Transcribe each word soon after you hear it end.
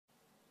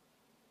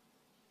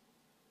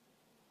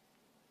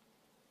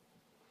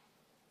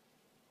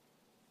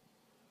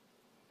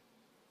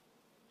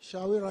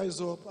Shall we rise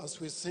up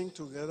as we sing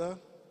together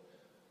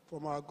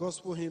from our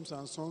gospel hymns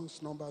and songs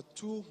number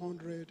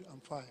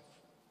 205?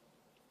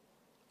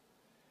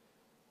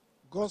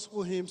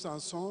 Gospel hymns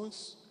and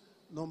songs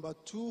number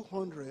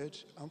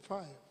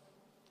 205.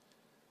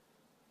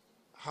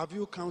 Have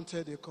you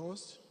counted the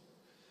cost?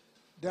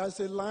 There's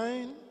a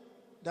line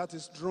that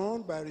is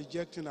drawn by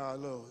rejecting our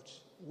Lord,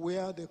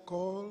 where the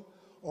call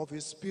of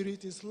his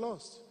spirit is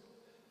lost.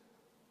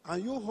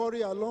 And you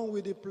hurry along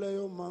with the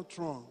player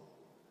throng.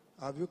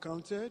 Have you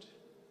counted?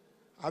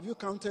 Have you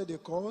counted the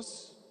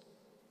cost?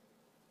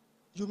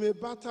 You may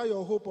batter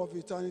your hope of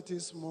eternity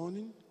this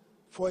morning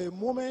for a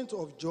moment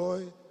of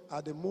joy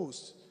at the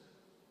most,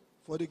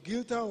 for the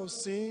guilt of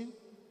sin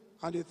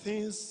and the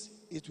things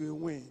it will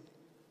win.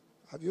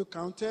 Have you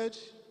counted?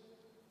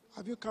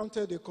 Have you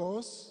counted the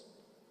cost?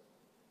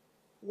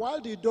 While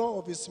the door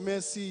of his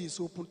mercy is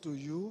open to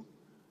you,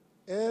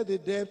 ere the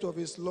depth of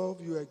his love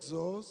you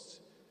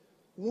exhaust,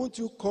 won't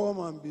you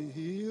come and be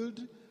healed?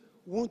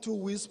 Won't you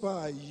whisper,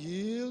 I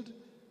yield?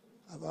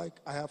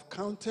 I have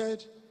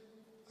counted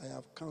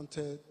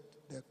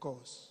the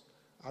cost.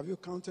 Have you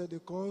counted the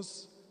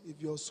cost? If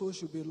your soul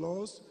should be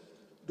lost,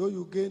 though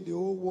you gain the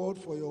whole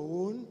world for your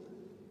own,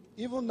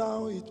 even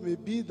now it may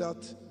be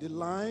that the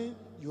line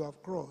you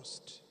have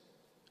crossed.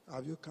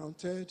 Have you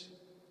counted?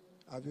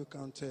 Have you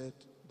counted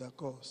the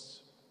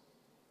cost?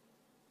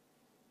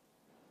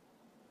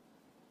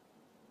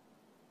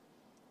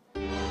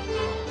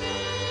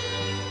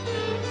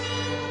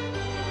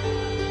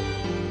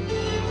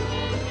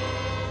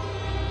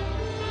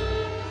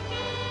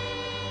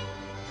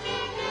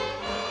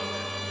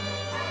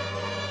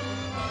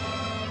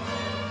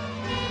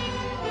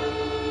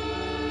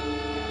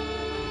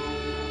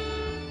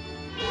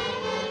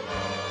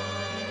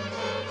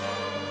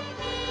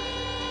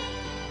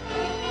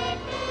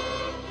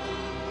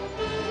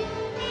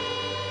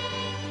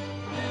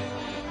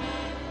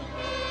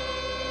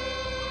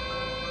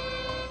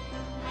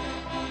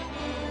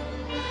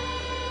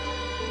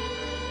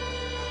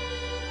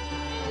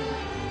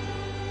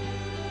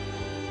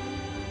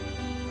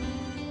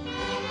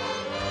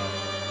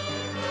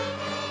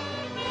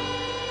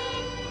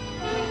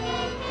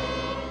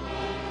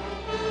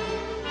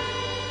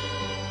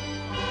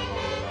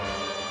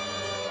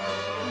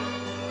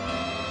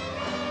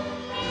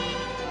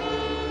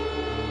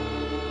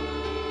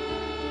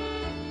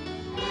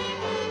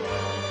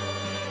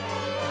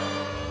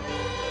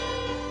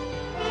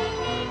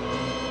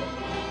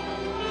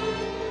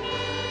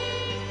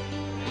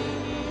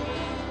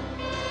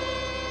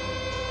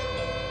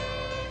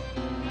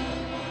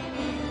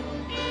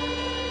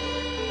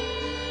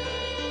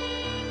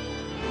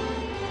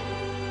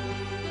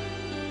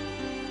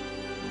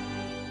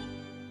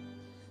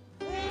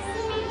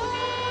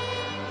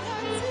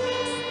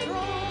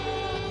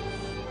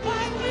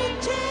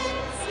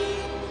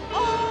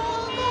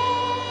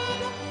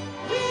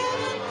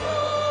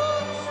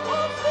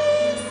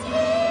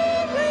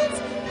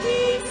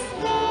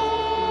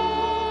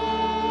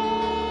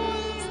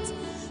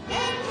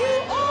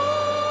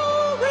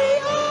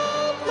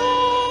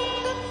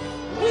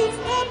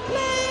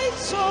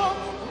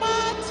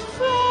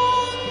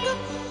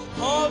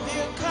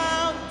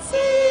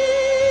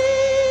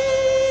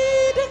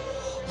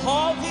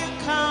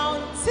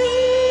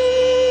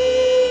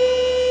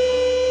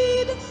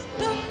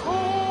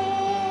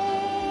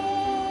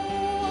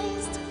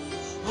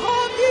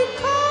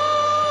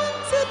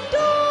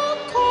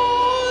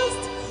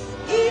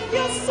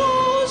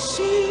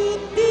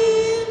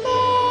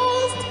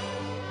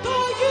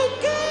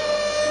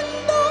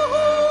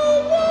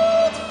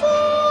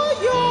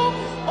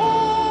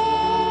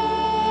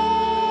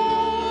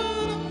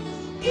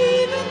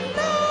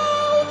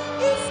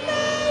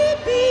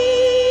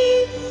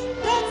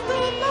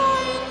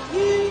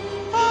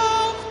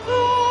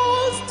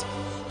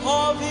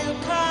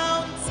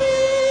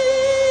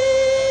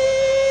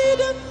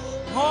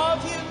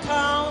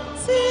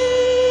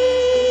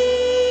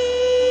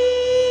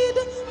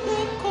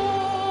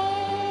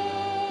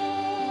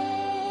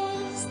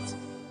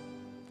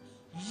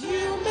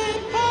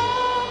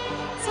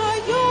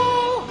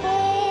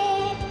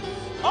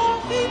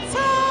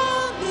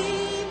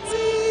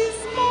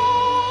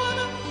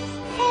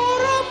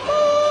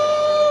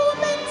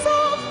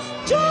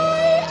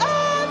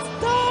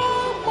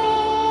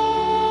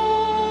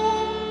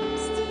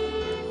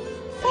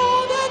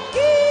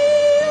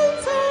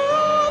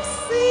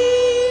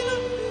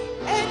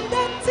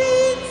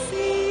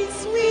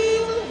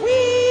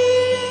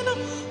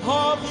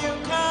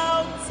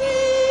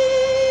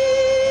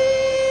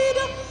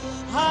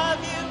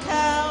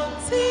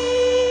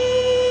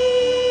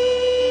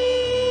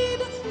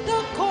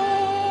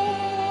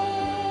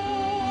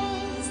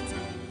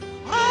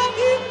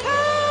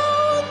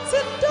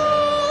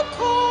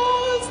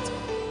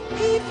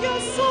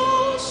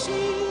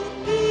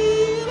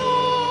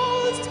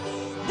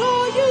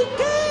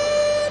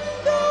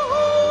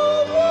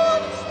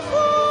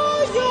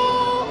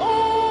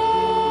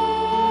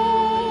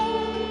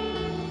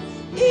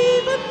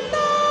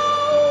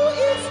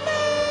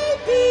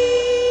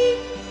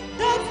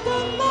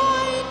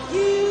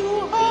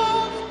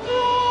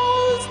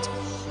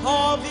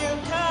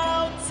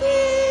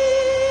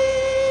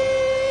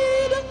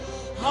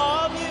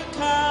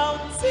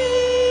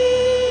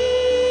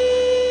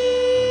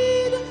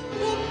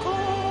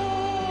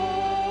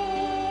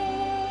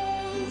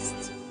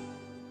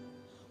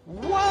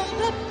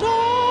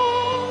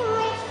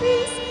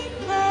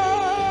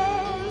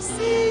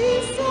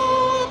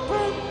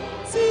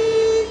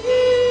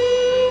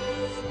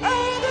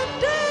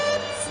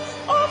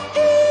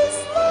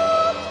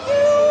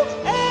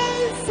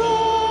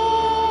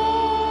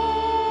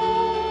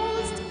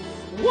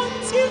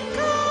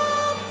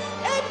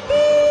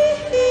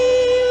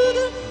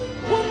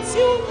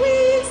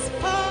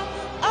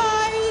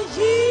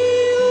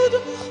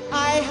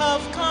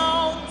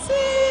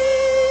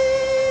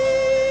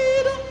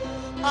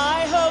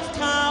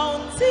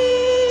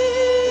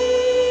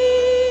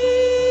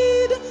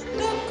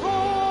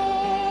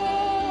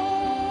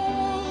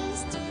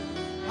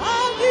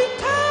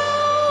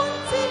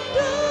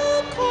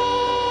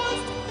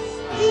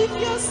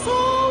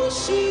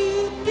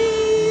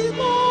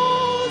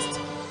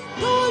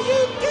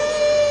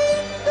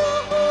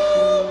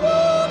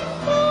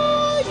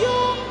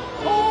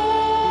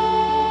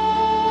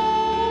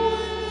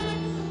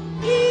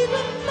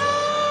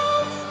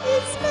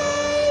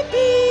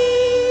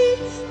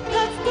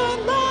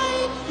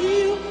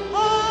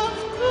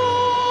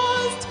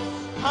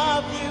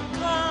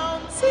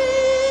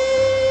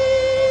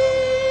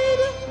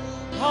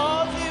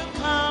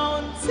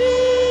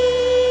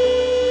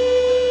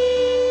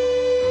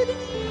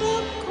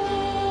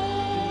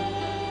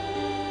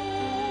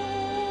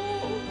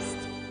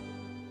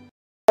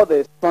 For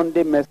the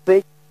Sunday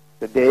message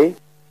today,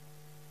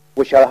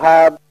 we shall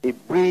have a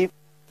brief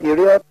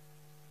period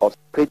of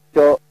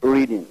scripture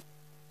reading.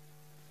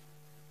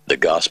 The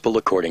Gospel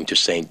according to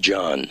St.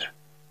 John.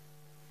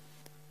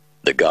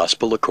 The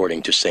Gospel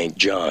according to St.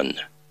 John.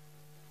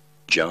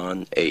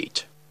 John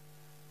 8.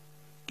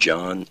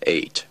 John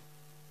 8.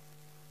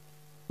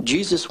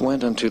 Jesus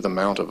went unto the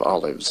Mount of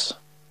Olives,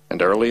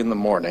 and early in the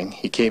morning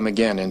he came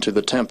again into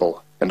the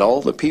temple, and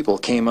all the people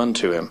came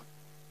unto him,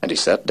 and he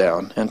sat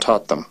down and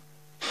taught them.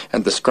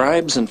 And the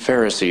scribes and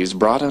Pharisees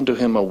brought unto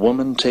him a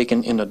woman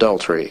taken in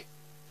adultery.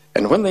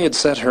 And when they had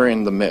set her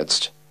in the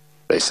midst,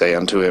 they say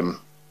unto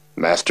him,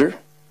 Master,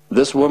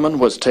 this woman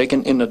was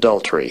taken in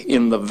adultery,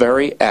 in the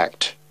very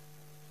act.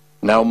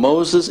 Now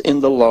Moses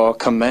in the law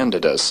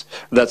commanded us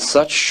that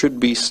such should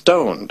be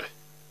stoned.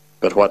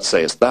 But what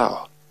sayest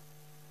thou?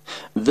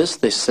 This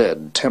they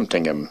said,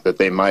 tempting him, that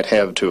they might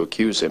have to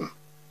accuse him.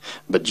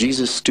 But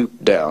Jesus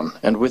stooped down,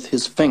 and with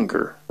his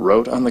finger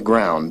wrote on the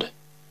ground,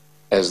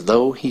 as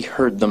though he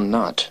heard them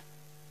not.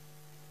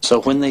 So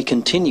when they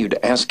continued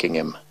asking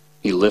him,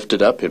 he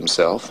lifted up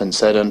himself, and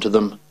said unto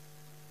them,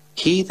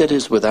 He that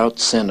is without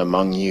sin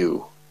among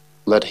you,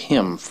 let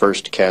him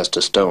first cast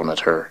a stone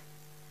at her.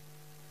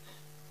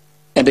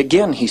 And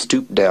again he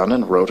stooped down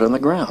and wrote on the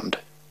ground.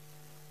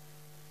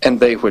 And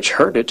they which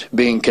heard it,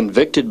 being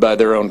convicted by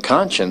their own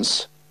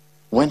conscience,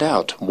 went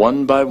out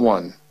one by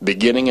one,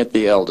 beginning at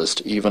the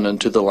eldest, even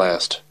unto the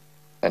last.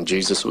 And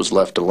Jesus was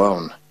left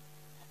alone,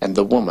 and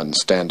the woman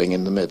standing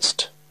in the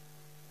midst.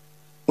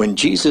 When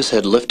Jesus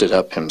had lifted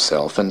up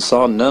himself, and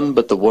saw none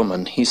but the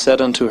woman, he said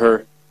unto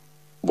her,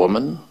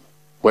 Woman,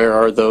 where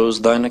are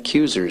those thine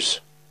accusers?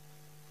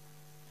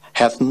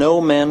 Hath no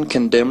man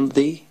condemned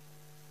thee?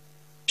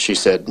 She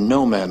said,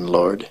 No man,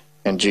 Lord.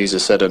 And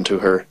Jesus said unto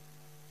her,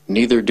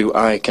 Neither do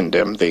I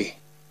condemn thee.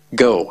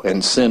 Go,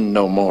 and sin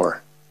no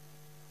more.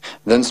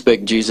 Then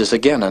spake Jesus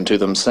again unto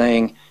them,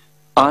 saying,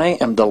 I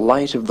am the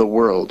light of the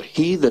world.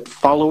 He that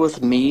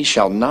followeth me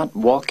shall not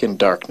walk in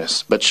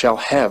darkness, but shall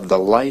have the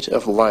light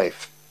of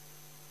life.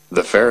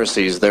 The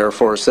Pharisees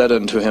therefore said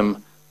unto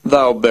him,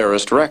 Thou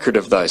bearest record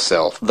of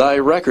thyself. Thy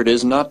record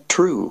is not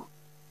true.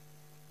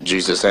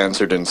 Jesus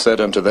answered and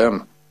said unto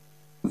them,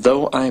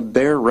 Though I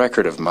bear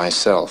record of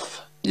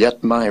myself,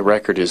 yet my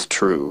record is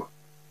true.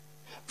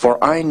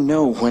 For I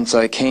know whence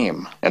I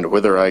came, and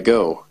whither I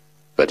go.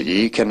 But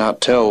ye cannot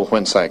tell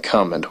whence I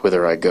come, and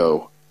whither I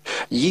go.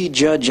 Ye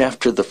judge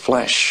after the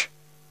flesh.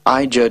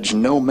 I judge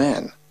no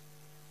man.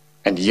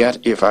 And yet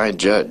if I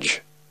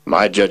judge,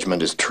 my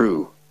judgment is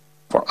true.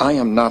 For I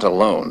am not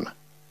alone,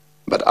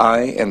 but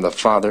I and the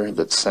Father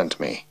that sent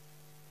me.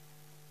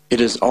 It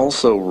is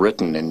also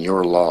written in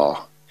your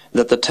law,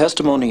 that the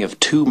testimony of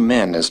 2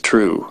 men is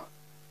true.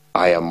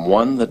 I am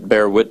one that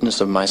bear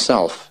witness of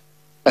myself,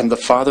 and the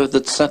Father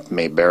that sent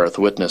me beareth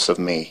witness of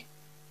me.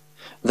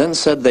 Then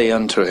said they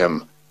unto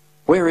him,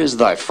 Where is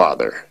thy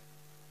Father?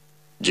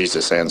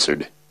 Jesus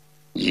answered,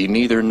 Ye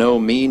neither know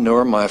me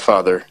nor my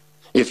Father.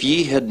 If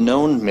ye had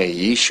known me,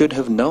 ye should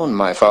have known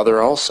my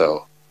Father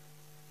also.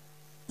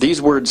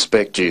 These words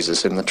spake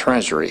Jesus in the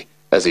treasury,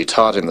 as he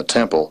taught in the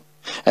temple,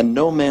 and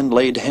no man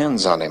laid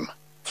hands on him,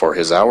 for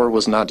his hour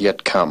was not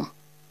yet come.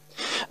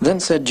 Then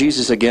said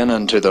Jesus again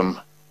unto them,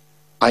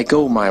 I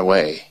go my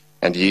way,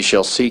 and ye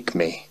shall seek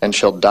me, and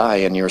shall die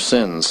in your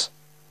sins.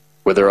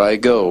 Whither I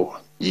go,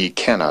 ye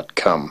cannot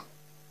come.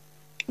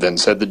 Then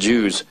said the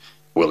Jews,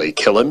 Will he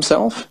kill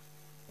himself?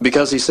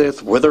 Because he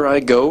saith, Whither I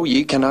go,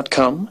 ye cannot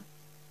come?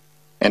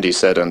 And he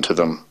said unto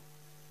them,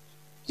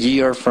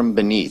 Ye are from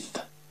beneath,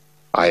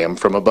 I am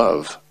from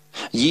above.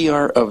 Ye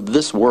are of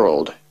this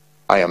world,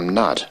 I am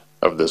not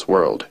of this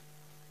world.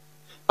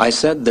 I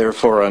said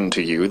therefore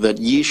unto you, that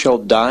ye shall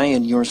die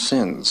in your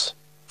sins.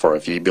 For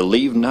if ye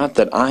believe not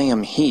that I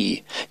am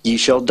he, ye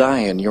shall die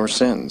in your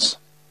sins.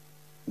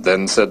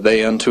 Then said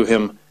they unto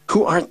him,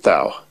 Who art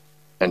thou?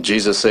 And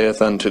Jesus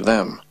saith unto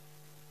them,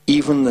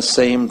 Even the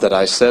same that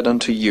I said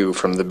unto you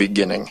from the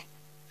beginning.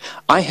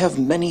 I have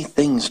many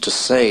things to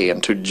say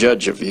and to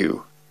judge of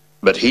you,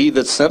 but he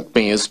that sent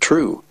me is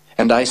true,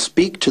 and I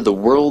speak to the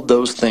world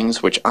those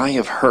things which I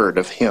have heard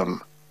of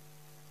him.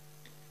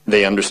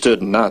 They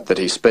understood not that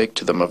he spake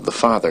to them of the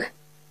Father.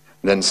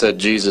 Then said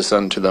Jesus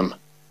unto them,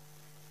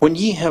 When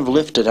ye have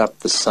lifted up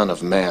the Son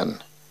of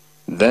Man,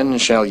 then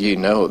shall ye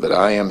know that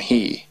I am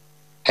he,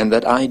 and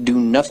that I do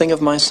nothing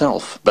of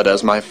myself, but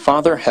as my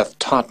Father hath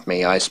taught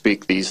me I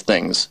speak these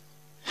things.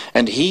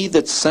 And he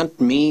that sent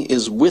me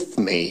is with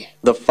me.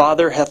 The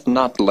Father hath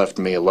not left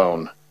me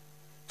alone,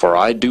 for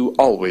I do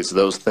always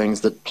those things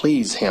that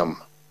please him.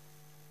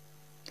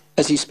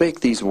 As he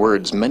spake these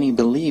words, many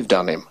believed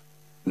on him.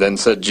 Then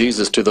said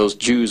Jesus to those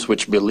Jews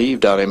which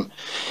believed on him,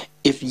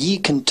 If ye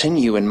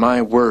continue in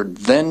my word,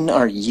 then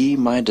are ye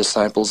my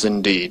disciples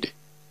indeed.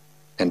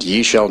 And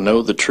ye shall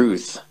know the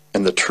truth,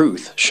 and the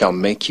truth shall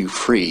make you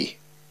free.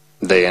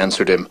 They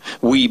answered him,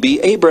 We be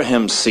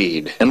Abraham's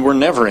seed, and were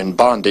never in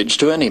bondage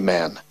to any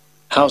man.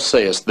 How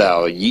sayest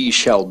thou, Ye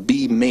shall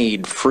be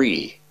made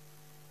free?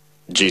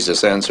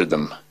 Jesus answered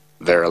them,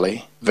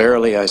 Verily,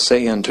 verily, I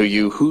say unto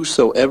you,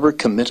 whosoever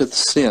committeth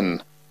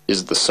sin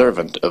is the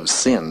servant of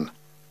sin.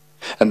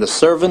 And the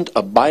servant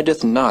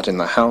abideth not in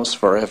the house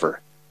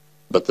forever,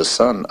 but the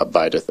Son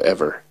abideth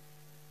ever.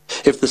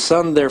 If the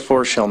Son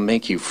therefore shall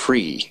make you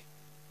free,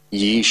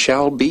 ye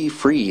shall be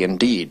free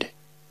indeed.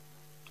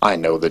 I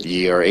know that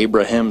ye are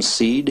Abraham's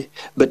seed,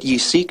 but ye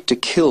seek to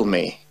kill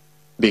me,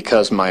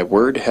 because my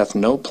word hath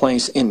no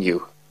place in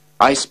you.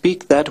 I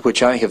speak that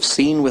which I have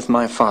seen with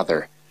my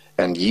Father,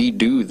 and ye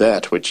do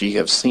that which ye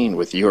have seen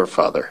with your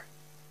father.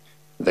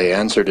 They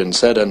answered and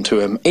said unto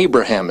him,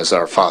 Abraham is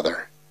our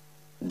father.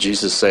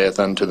 Jesus saith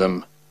unto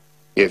them,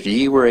 If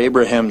ye were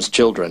Abraham's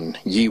children,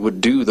 ye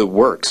would do the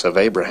works of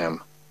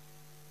Abraham.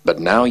 But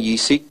now ye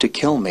seek to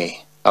kill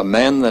me, a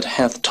man that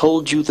hath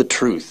told you the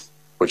truth,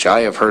 which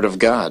I have heard of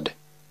God.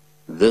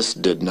 This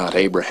did not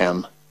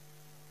Abraham.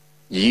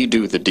 Ye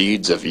do the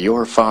deeds of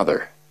your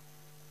father.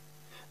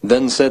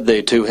 Then said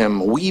they to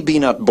him, We be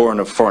not born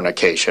of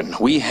fornication.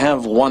 We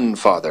have one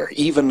Father,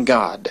 even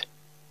God.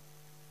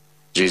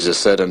 Jesus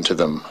said unto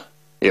them,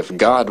 If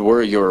God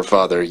were your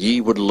Father,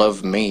 ye would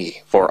love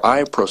me, for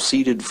I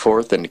proceeded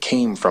forth and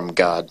came from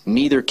God.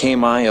 Neither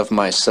came I of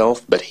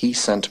myself, but he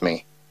sent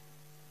me.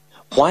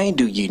 Why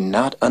do ye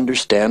not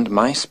understand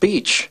my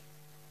speech?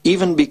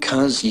 Even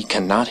because ye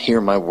cannot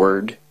hear my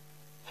word?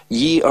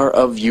 Ye are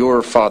of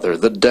your father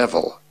the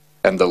devil,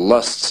 and the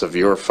lusts of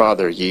your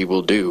father ye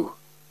will do.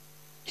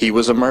 He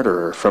was a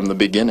murderer from the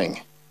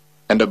beginning,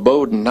 and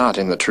abode not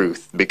in the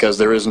truth, because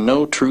there is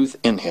no truth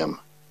in him.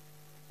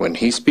 When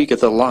he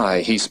speaketh a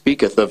lie, he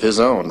speaketh of his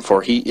own,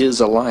 for he is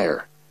a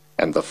liar,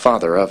 and the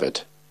father of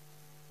it.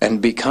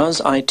 And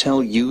because I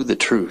tell you the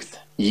truth,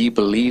 ye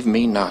believe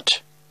me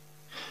not.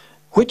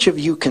 Which of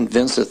you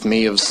convinceth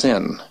me of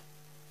sin?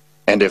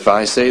 And if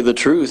I say the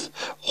truth,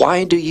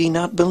 why do ye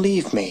not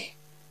believe me?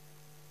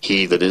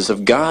 He that is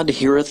of God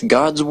heareth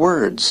God's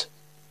words.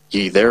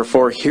 Ye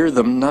therefore hear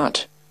them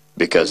not,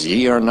 because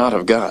ye are not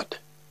of God.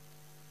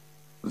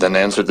 Then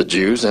answered the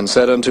Jews, and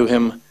said unto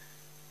him,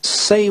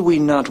 Say we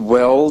not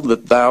well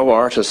that thou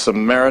art a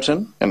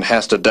Samaritan, and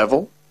hast a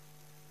devil?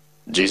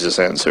 Jesus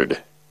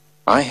answered,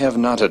 I have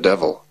not a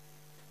devil,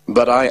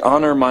 but I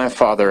honor my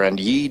Father, and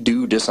ye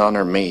do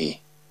dishonor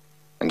me.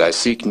 And I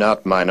seek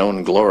not mine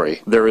own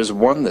glory. There is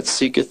one that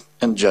seeketh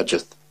and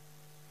judgeth.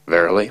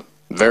 Verily,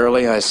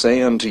 verily, I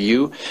say unto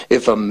you,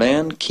 if a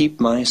man keep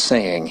my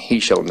saying, he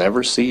shall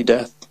never see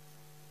death.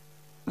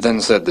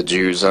 Then said the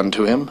Jews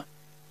unto him,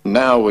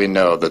 Now we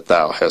know that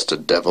thou hast a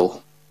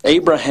devil.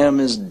 Abraham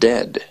is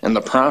dead, and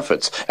the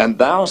prophets, and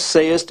thou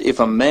sayest, If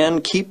a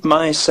man keep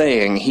my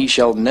saying, he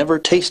shall never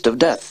taste of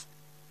death.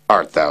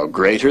 Art thou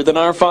greater than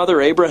our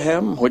father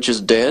Abraham, which is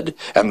dead,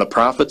 and the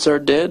prophets are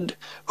dead?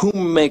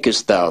 Whom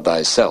makest thou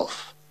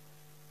thyself?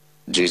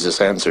 Jesus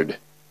answered,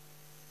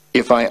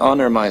 If I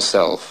honor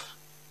myself,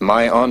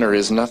 my honor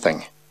is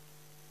nothing.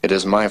 It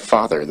is my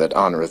Father that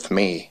honoreth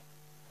me,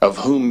 of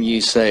whom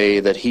ye say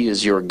that he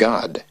is your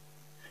God.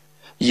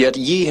 Yet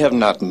ye have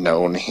not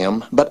known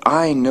him, but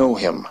I know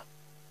him.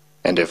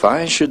 And if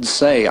I should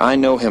say I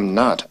know him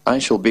not, I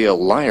shall be a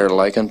liar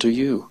like unto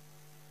you.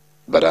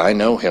 But I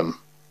know him,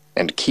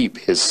 and keep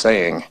his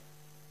saying.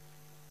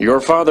 Your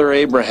father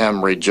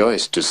Abraham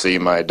rejoiced to see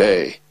my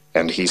day,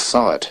 and he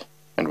saw it,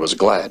 and was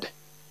glad.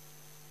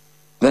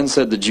 Then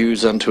said the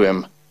Jews unto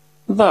him,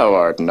 Thou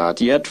art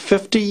not yet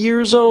 50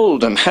 years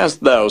old, and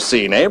hast thou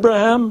seen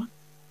Abraham?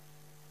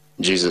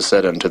 Jesus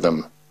said unto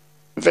them,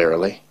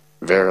 Verily,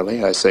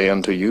 verily, I say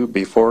unto you,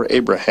 before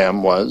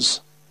Abraham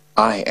was,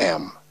 I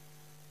am.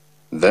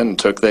 Then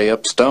took they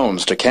up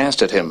stones to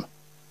cast at him.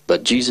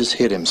 But Jesus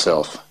hid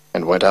himself,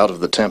 and went out of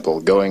the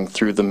temple, going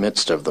through the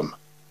midst of them,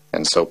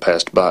 and so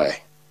passed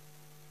by.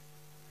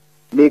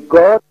 May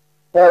God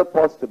help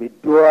us to be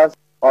doers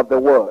of the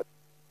word.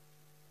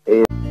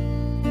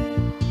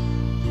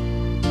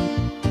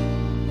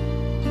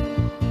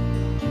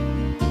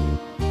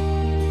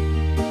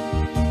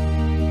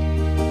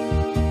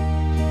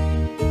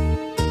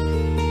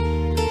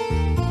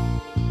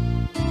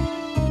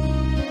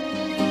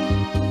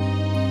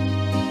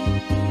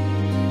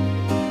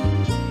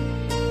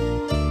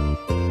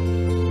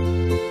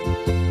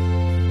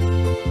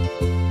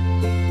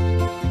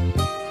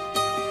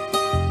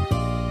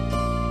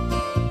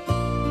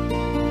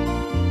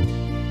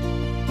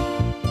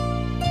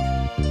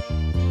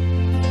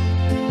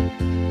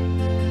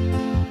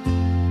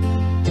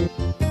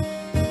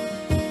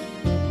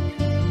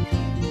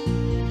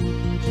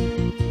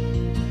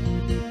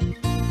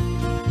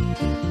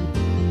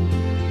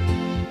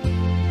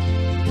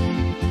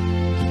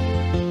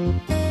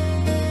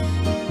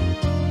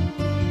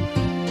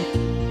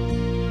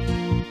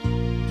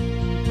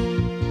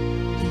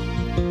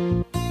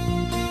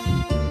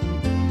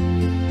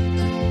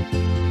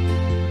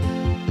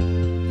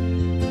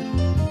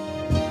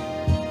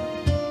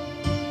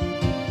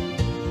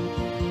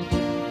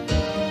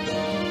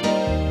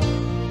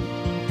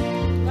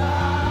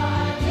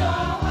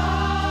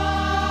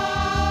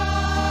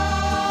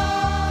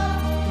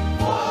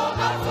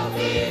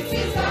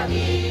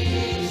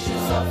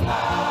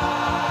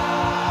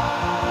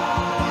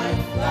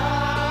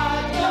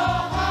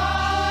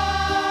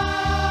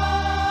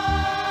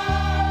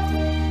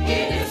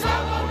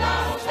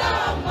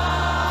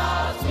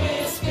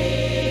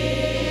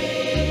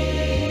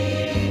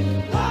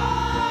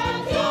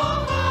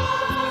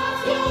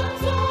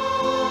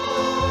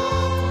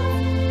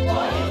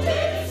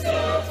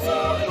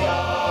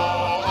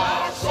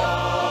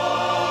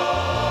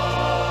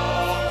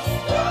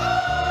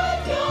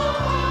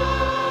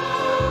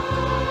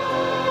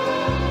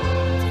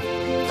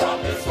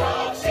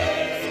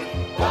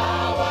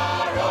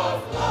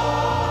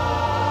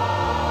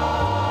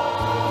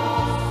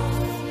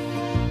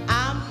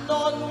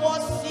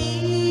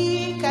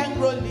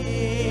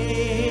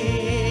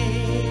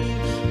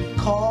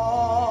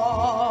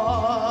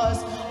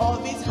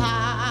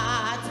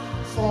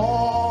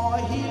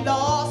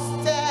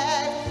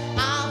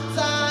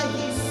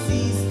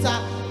 bitter,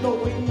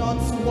 knowing not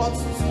what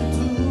to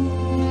do.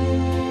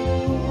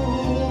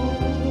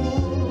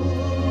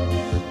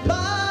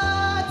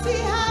 But he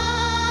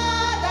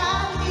had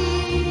an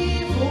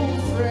evil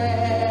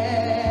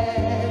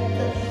friend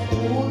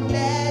who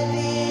led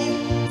him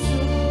to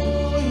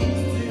his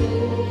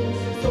doom.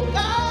 So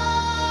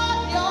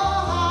guard your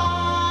heart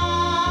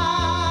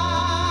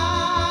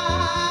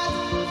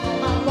from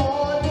a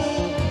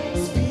morning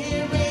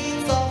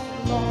spirit of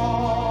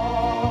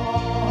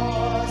loss.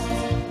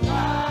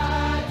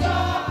 Guard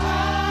your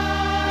heart,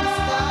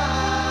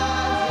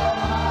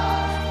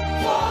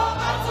 for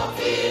out of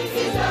it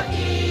is the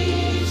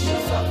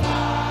issues of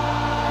life.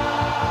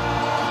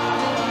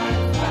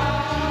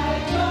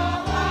 Guard your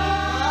heart,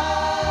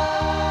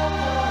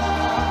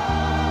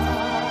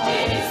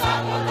 it is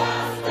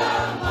abundance the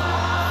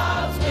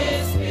mouth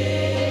will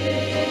speak.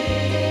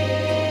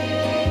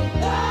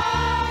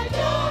 Guard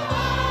your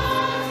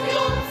heart,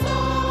 your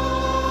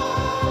tongue,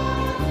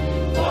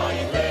 for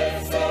it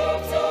leads you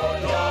to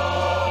your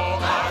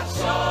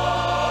action.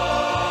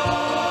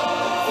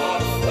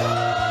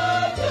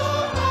 Guard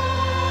your heart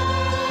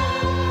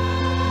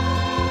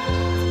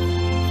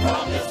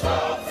from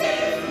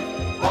destructive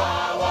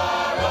power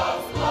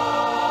of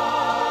love.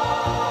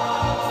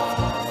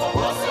 For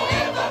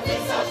whatsoever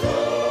things are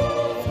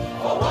true,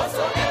 for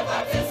whatsoever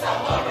things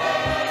are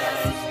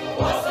honest,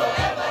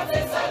 whatsoever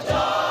things are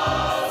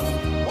just,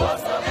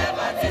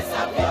 whatsoever things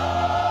are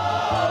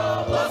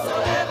pure,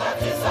 whatsoever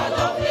things are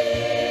lovely,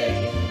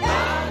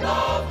 and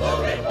of good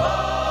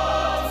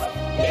report,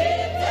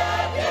 if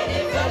there be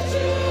any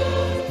virtue,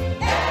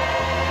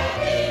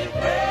 any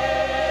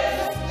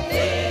praise,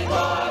 think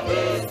of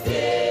these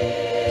things.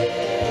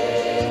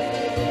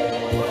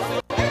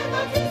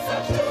 Whatsoever things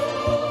are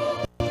true,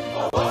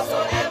 or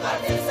whatsoever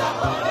things are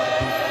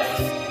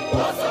honest,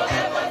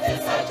 whatsoever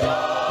things are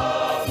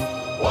just,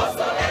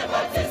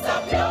 whatsoever things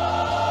are pure,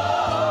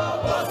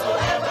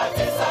 whatsoever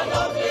things are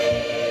lovely,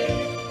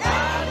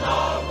 and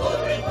of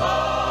good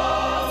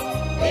report,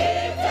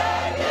 if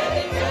there be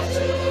any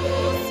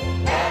virtues,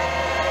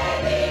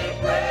 any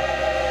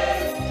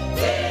praise,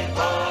 think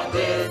on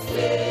these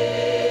things.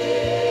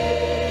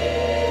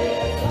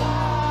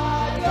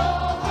 Guard your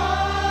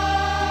heart,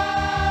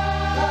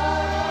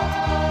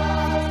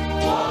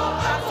 for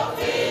out of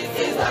it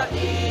is the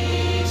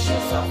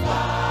issues of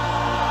life.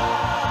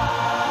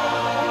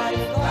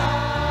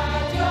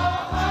 Guard your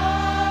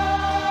heart,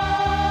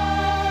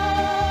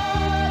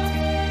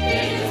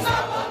 it is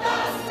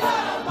abundance the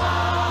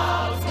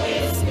mouth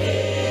will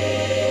speak.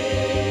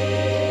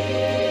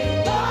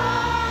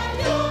 Guard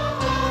your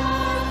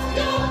heart,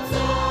 your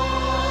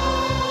tongue,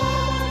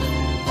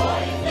 for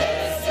it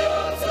leads you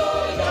to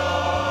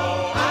your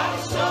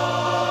action.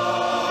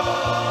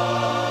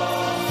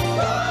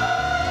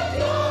 Guard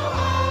your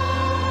heart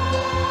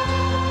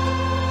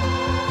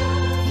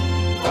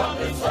from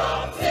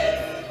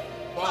destructive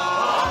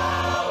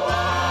power of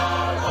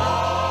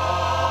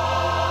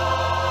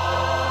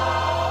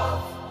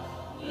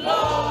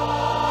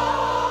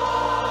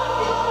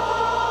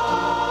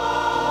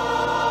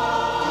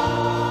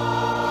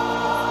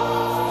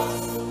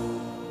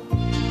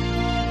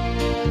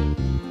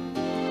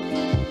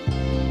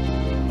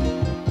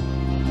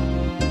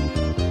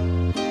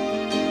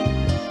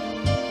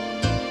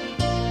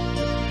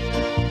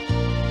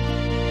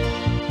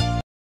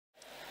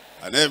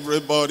And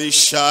everybody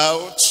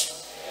shout.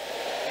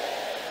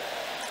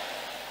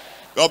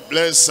 God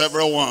bless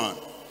everyone.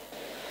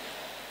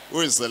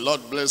 Who is the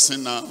Lord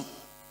blessing now?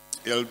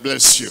 He'll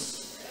bless you.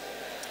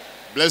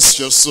 Bless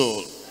your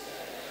soul.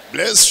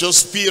 Bless your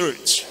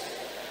spirit.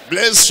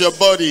 Bless your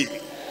body.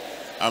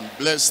 And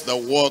bless the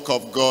work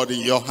of God in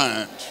your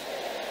hand.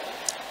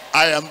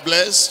 I am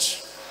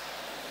blessed.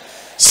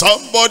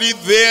 Somebody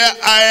there,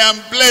 I am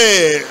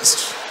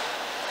blessed.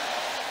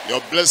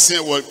 Your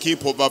blessing will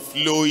keep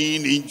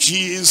overflowing in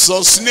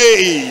Jesus'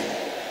 name.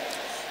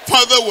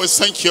 Father, we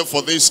thank you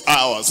for this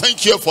hour.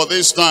 Thank you for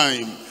this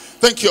time.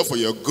 Thank you for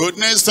your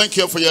goodness. Thank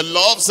you for your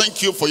love.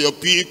 Thank you for your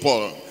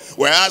people.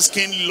 We're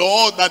asking,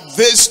 Lord, that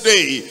this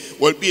day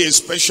will be a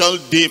special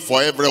day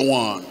for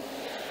everyone.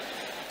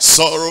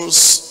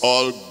 Sorrows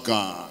all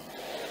gone.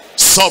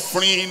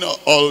 Suffering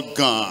all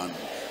gone.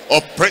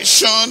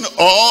 Oppression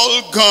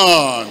all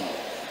gone.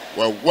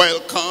 We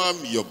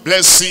welcome your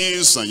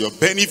blessings and your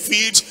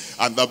benefits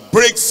and the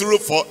breakthrough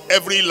for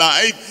every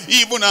life,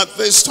 even at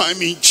this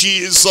time, in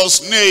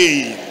Jesus'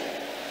 name.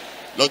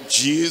 Lord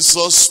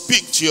Jesus,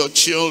 speak to your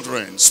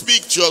children,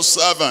 speak to your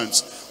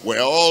servants. We're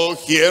all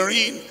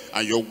hearing,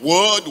 and your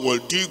word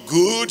will do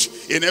good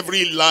in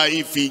every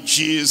life in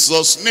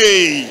Jesus'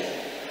 name.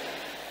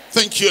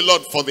 Thank you,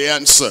 Lord, for the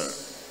answer.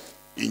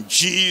 In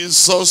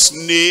Jesus'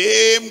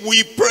 name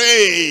we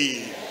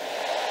pray.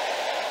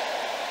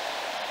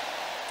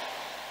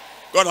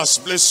 God has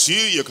blessed you.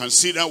 You can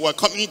see that we're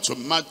coming to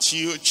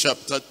Matthew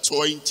chapter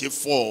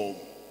 24.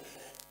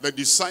 The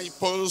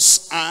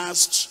disciples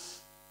asked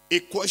a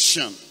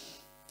question,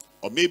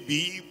 or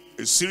maybe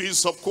a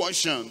series of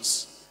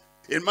questions.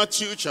 In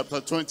Matthew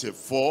chapter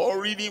 24,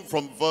 reading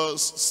from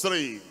verse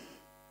 3.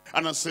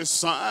 And as he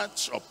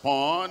sat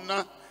upon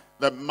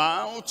the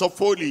Mount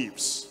of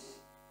Olives,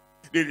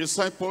 the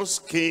disciples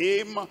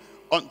came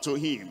unto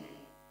him,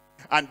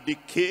 and they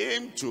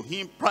came to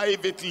him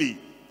privately.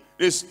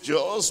 It's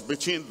just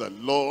between the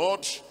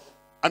Lord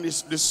and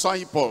his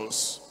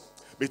disciples,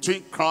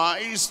 between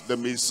Christ the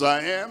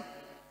Messiah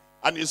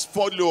and his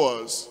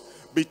followers,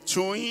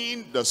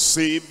 between the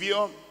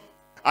Savior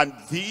and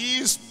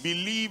these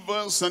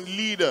believers and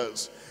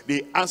leaders.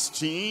 They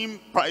asked him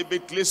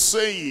privately,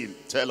 saying,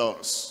 tell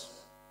us,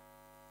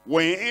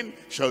 when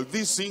shall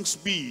these things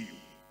be?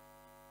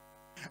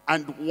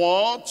 And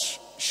what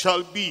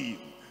shall be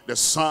the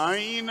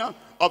sign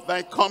of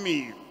thy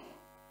coming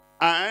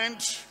and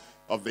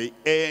of the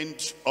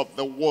end of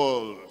the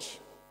world?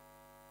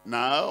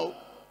 Now,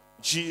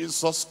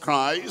 Jesus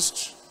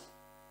Christ,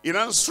 in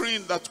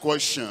answering that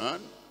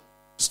question,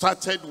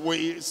 started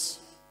with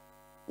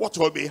what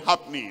will be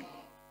happening.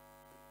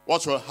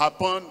 What will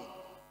happen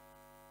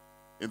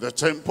in the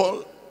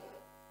temple,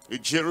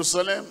 in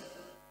Jerusalem,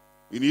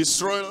 in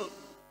Israel,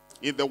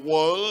 in the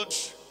world,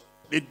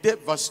 the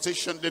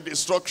devastation, the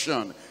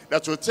destruction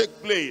that will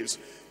take place.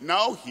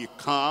 Now he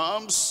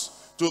comes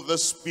to the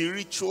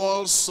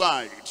spiritual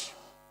side.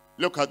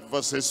 Look at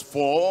verses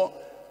 4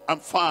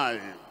 and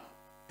 5.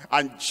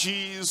 And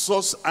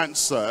Jesus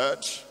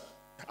answered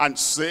and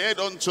said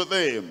unto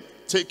them,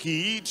 take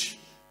heed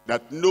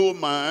that no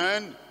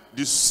man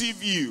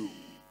deceive you.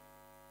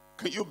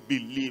 Can you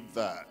believe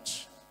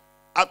that?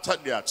 After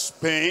they had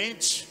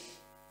spent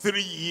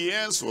 3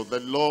 years with the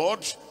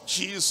Lord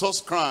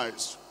Jesus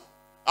Christ,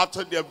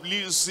 after they have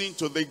listened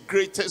to the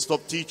greatest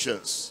of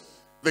teachers,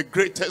 the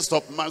greatest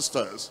of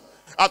masters,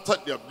 after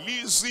they have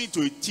listened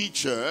to a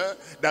teacher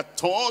that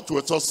taught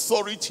with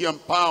authority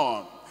and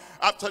power,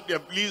 after they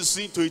have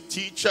listened to a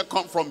teacher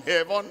come from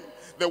heaven,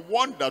 the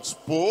one that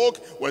spoke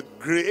with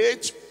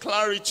great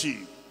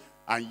clarity,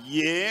 and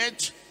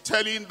yet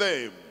telling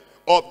them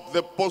of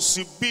the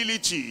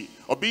possibility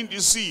of being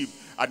deceived.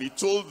 And he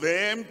told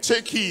them,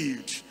 take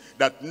heed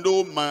that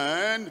no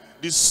man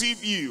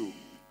deceive you.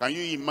 Can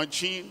you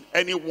imagine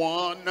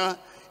anyone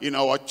in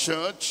our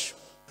church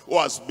who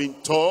has been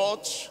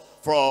taught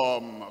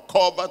from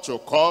cover to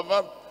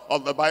cover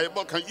of the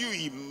Bible? Can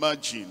you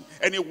imagine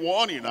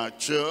anyone in our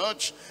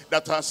church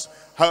that has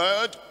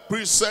heard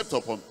precept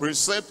upon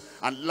precept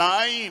and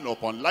line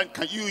upon line?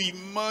 Can you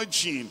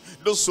imagine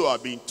those who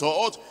have been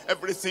taught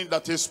everything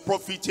that is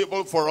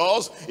profitable for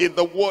us in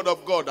the word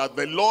of God, that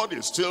the Lord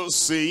is still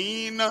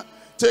saying,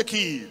 take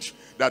heed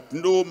that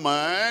no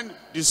man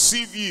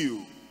deceive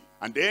you?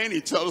 And then he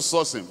tells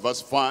us in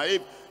verse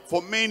 5,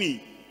 for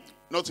many,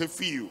 not a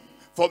few,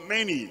 for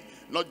many,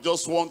 not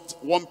just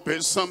one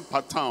person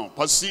per town,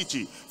 per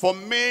city, for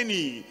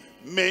many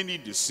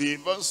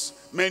deceivers,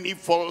 many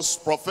false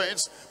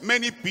prophets,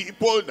 many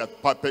people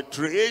that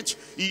perpetrate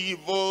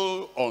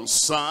evil,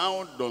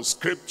 unsound,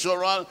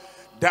 unscriptural,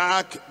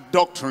 dark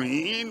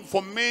doctrine,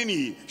 for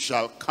many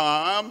shall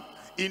come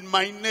in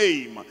my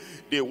name.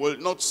 They will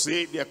not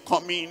say they are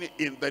coming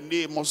in the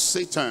name of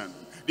Satan.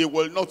 They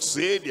will not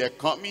say they are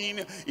coming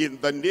in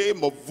the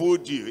name of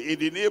voodoo, in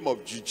the name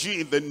of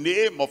juju, in the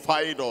name of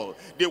idol.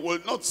 They will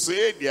not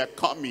say they are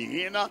coming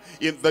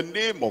in the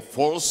name of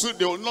falsehood.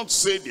 They will not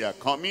say they are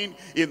coming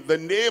in the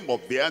name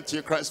of the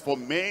Antichrist. For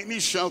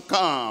many shall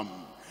come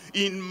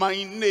in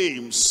my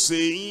name,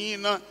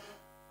 saying,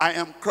 I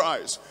am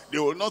Christ. They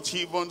will not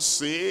even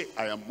say,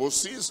 I am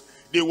Moses.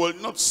 They will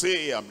not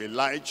say, I am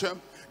Elijah.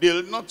 They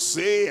will not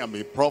say, I am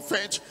a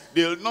prophet.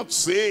 They will not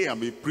say, I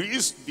am a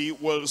priest. They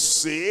will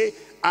say,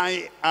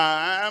 I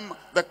am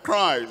the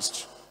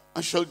Christ.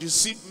 I shall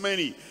deceive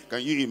many.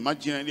 Can you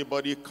imagine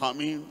anybody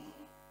coming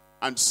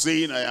and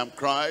saying, I am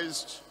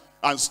Christ,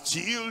 and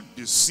still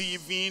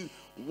deceiving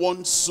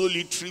one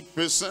solitary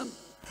person,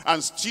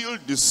 and still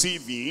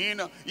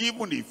deceiving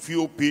even a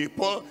few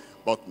people?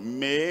 But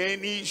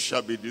many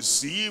shall be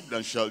deceived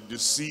and shall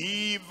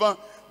deceive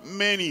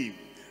many.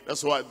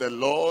 That's why the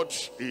Lord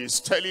is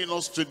telling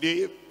us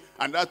today,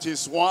 and that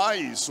is why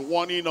he's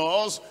warning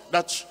us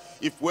that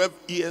if we have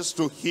ears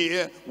to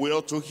hear, we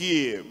ought to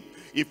hear.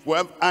 If we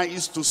have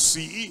eyes to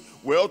see,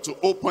 we ought to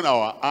open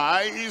our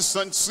eyes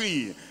and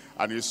see.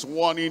 And he's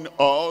warning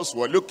us.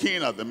 We're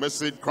looking at the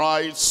message,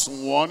 Christ's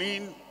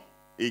warning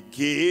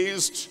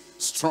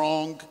against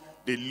strong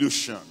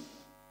delusion.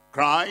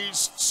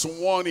 Christ's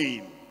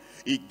warning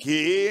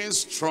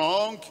against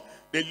strong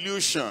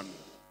delusion.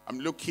 I'm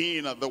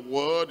looking at the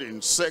word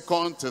in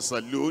 2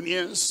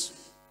 Thessalonians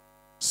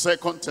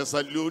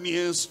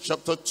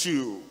chapter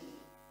 2.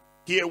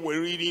 Here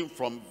we're reading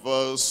from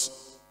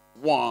verse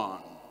 1.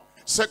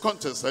 2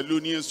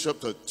 Thessalonians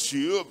chapter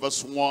 2,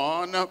 verse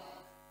 1.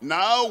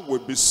 Now we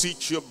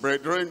beseech you,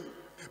 brethren,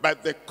 by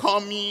the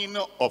coming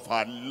of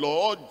our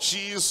Lord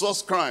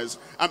Jesus Christ,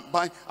 and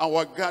by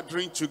our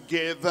gathering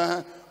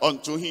together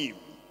unto him.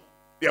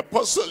 The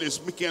apostle is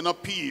making an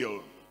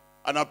appeal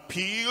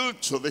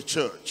to the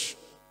church,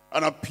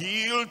 an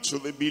appeal to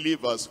the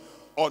believers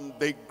on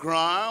the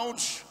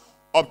ground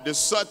of the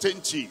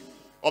certainty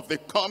of the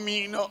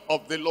coming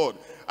of the Lord.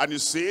 And he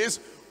says,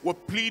 we're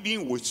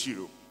pleading with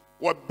you,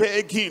 we're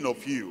begging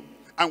of you,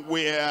 and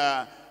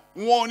we're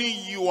warning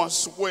you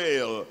as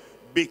well,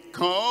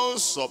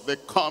 because of the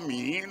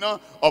coming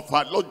of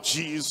our Lord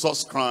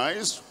Jesus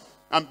Christ,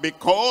 and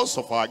because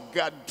of our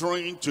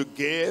gathering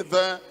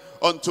together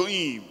unto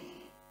him.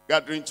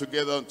 Gathering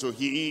together unto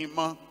him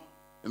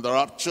in the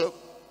rapture,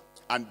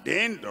 and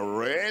then the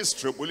rest,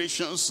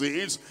 tribulation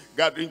says,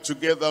 gathering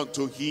together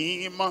unto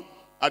him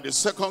at the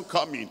second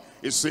coming.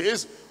 It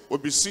says, we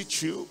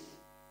beseech you,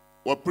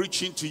 we're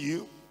preaching to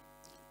you,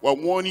 we're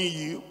warning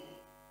you,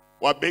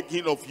 we're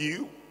begging of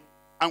you,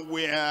 and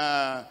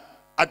we're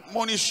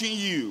admonishing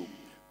you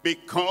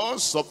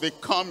because of the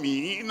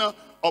coming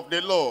of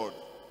the Lord,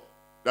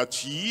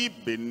 that ye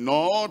be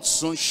not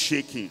so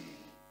shaken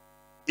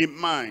in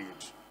mind,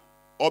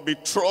 or be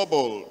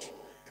troubled,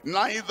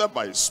 neither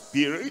by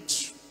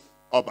spirit,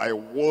 or by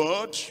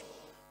word,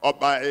 or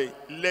by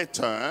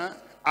letter,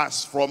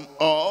 as from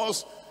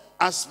us,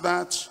 as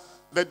that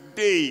the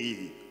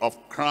day of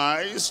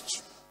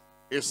Christ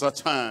is at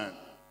hand.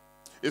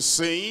 It's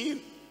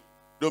saying,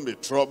 don't be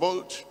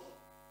troubled,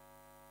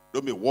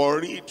 don't be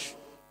worried,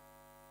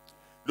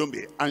 don't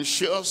be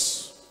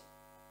anxious,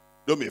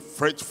 don't be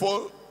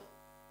fretful,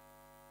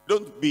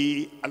 don't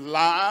be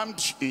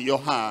alarmed in your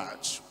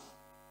heart.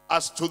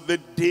 As to the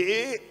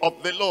day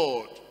of the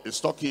Lord, it's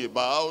talking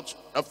about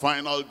a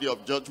final day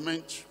of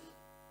judgment.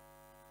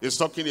 It's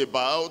talking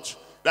about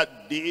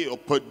that day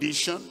of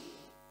perdition.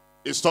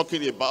 It's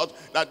talking about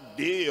that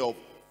day of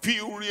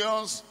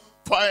furious,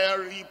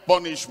 fiery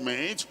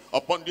punishment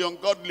upon the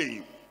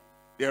ungodly.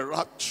 The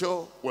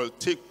rapture will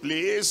take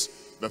place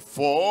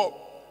before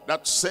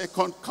that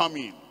second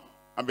coming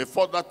and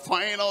before that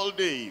final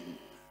day.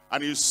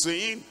 And he's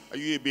saying, are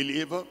you a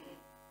believer?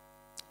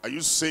 Are you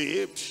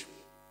saved?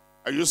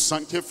 Are you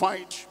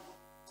sanctified?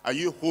 Are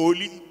you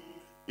holy?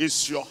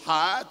 Is your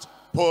heart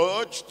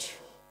purged,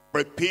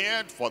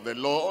 prepared for the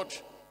Lord?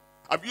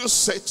 Have you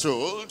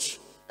settled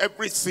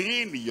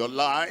everything in your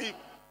life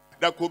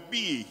that could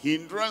be a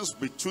hindrance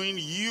between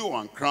you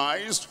and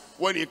Christ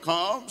when he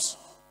comes?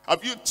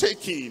 Have you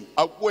taken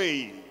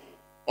away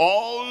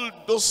all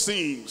those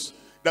things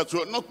that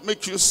will not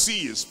make you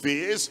see his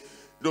face?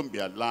 Don't be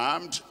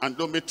alarmed and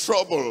don't be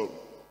troubled.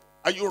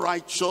 Are you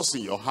righteous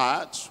in your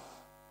heart?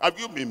 Have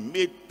you been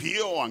made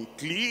pure and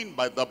clean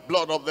by the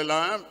blood of the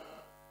Lamb?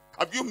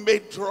 Have you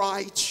made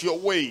right your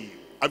way?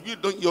 Have you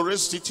done your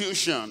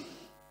restitution?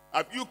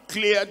 Have you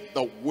cleared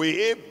the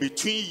way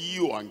between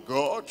you and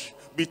God,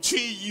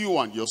 between you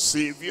and your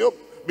Savior,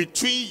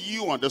 between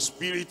you and the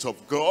Spirit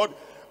of God?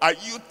 Are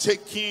you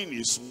taking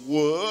his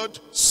word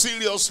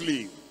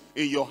seriously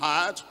in your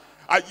heart?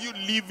 Are you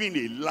living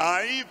a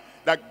life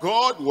that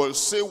God will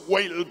say,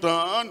 well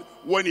done,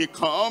 when he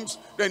comes?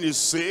 Then he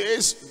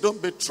says,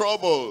 don't be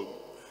troubled.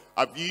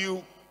 Have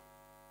you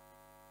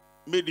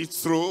made it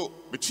through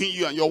between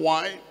you and your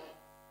wife?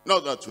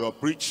 Not that you are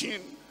preaching,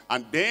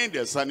 and then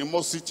there's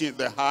animosity in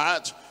the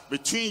heart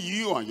between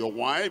you and your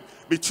wife,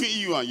 between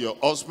you and your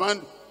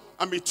husband,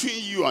 and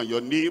between you and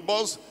your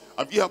neighbors.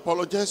 Have you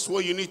apologized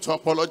where you need to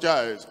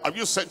apologize? Have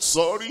you said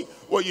sorry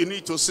where you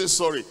need to say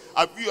sorry?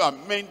 Have you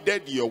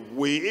amended your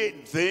way?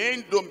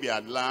 Then don't be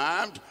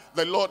alarmed.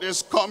 The Lord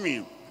is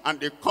coming. And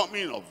the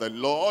coming of the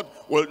Lord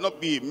will not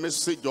be a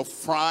message of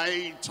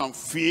fright and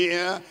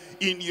fear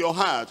in your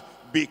heart,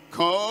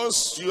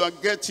 because you are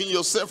getting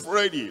yourself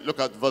ready. Look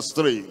at verse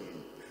 3.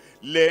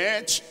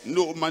 Let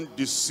no man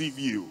deceive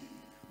you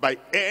by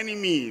any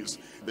means,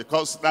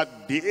 because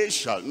that day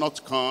shall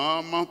not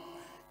come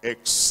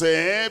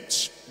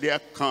except there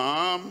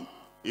come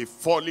a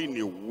falling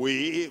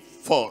away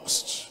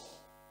first.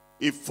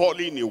 A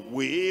falling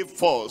away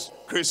first.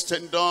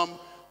 Christendom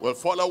will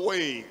fall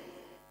away.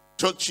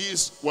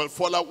 Churches will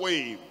fall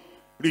away.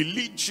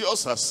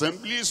 Religious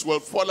assemblies will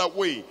fall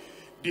away.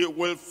 They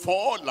will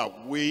fall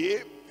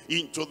away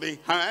into the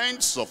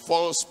hands of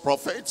false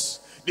prophets.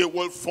 They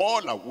will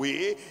fall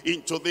away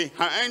into the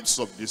hands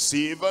of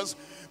deceivers,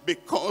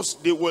 because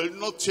they will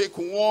not take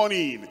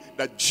warning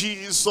that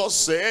Jesus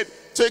said,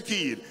 take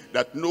it,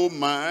 that no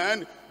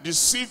man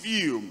deceive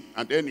you.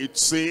 And then it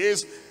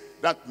says,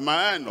 that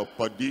man of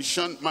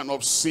perdition, man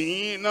of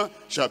sin,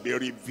 shall be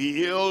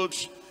revealed.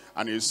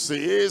 And it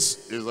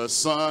says, is the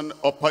son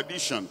of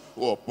perdition,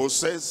 who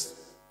opposes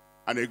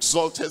and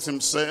exalteth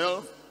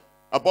himself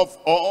above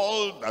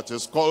all that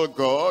is called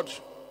God,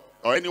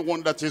 or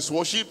anyone that is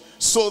worshipped,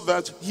 so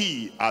that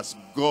he as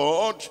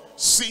God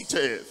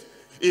sitteth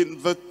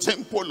in the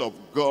temple of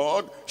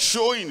God,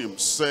 showing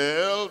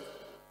himself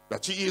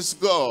that he is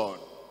God.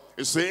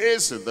 It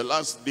says in the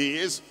last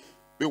days,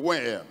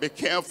 beware, be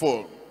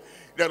careful.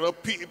 There are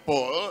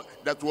people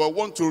that will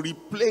want to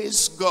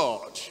replace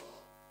God,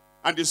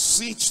 and they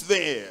sit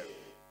there,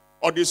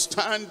 or they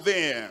stand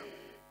there,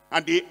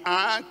 and they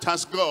act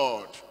as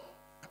God,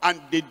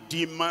 and they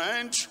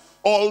demand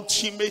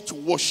ultimate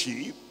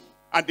worship,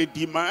 and they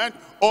demand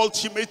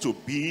ultimate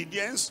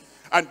obedience,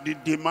 and they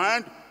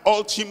demand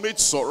ultimate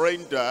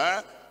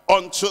surrender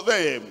unto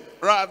them,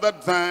 rather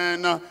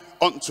than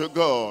unto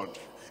God.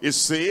 It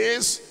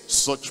says,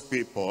 such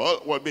people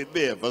will be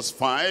there. Verse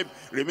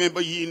 5,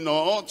 remember ye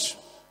not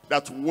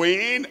that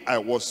when I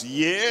was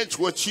yet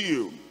with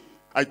you,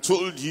 I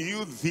told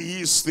you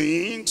these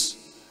things,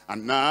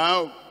 and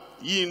now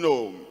ye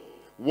know.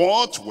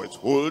 What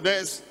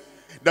withholdeth?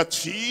 That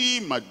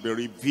he might be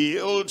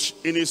revealed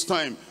in his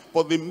time.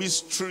 For the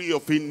mystery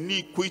of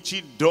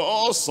iniquity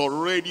does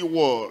already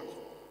work.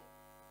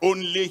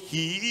 Only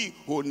he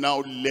who now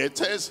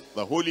letteth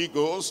the Holy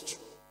Ghost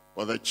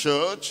for the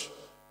church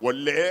will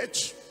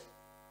let,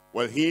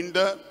 will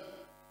hinder,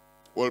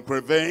 will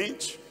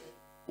prevent,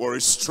 will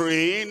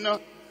restrain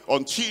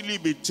until he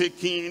be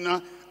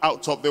taken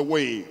out of the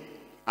way.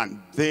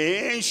 And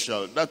then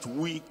shall that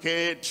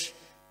wicked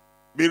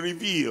be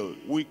revealed.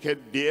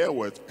 Wicked there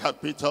with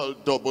capital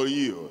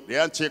W, the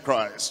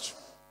Antichrist,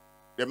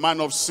 the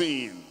man of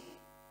sin,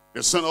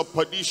 the son of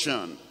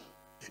perdition.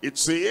 It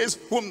says,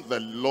 whom the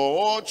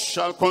Lord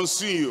shall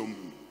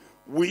consume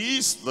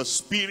with the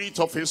spirit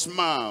of his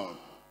mouth,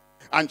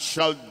 and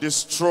shall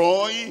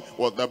destroy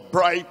with the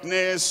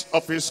brightness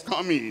of his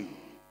coming.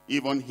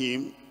 Even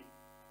him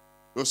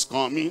whose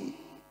coming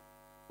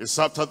is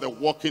after the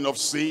working of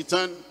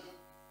Satan,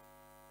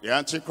 the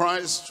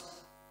Antichrist,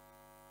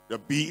 the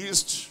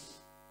beast,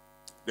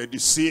 the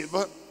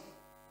deceiver,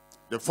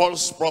 the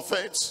false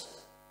prophets,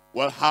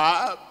 will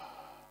have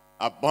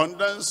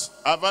abundance,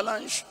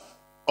 avalanche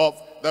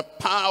of the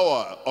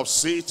power of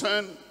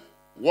Satan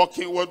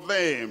working with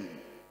them,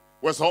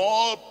 with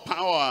all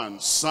power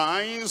and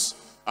signs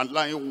and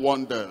lying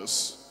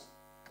wonders,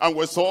 and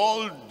with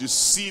all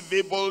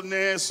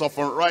deceivableness of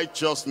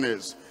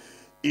unrighteousness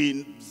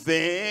in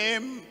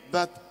them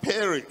that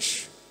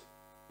perish,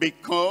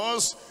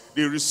 because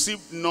they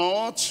received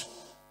not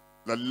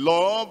the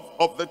love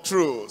of the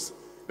truth,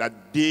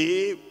 that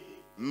they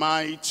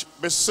might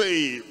be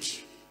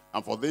saved.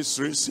 And for this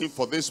reason,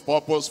 for this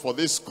purpose, for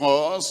this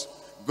cause,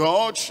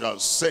 God shall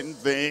send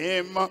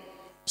them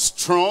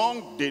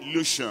strong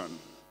delusion,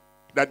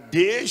 that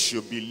they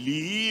should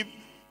believe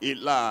a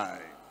lie.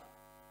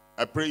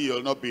 I pray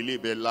you'll not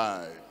believe a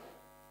lie.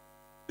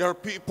 There are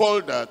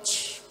people that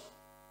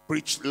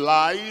preach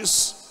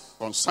lies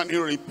concerning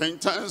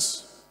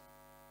repentance,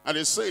 and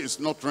they say it's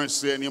not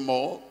necessary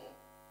anymore.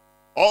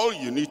 All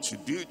you need to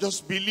do,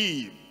 just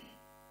believe.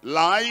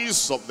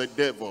 Lies of the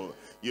devil,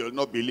 you'll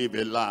not believe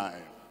a lie.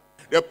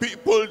 There are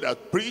people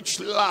that preach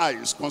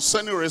lies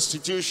concerning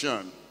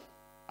restitution,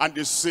 and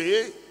they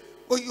say,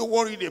 oh, you're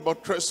worried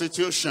about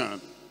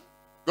restitution.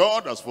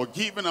 God has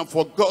forgiven and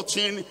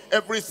forgotten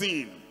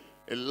everything.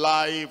 A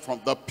lie from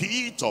the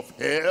pit of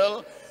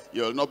hell,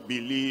 you'll not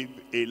believe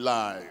a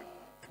lie.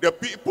 There are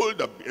people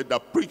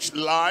that preach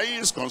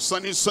lies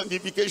concerning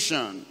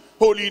sanctification,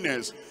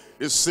 holiness.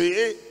 They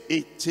say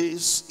it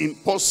is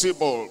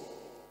impossible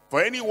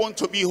for anyone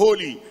to be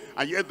holy,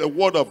 and yet the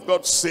word of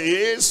God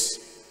says,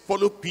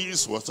 follow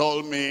peace with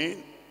all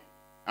men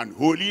and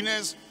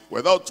holiness,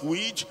 without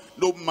which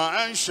no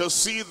man shall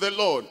see the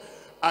Lord.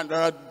 And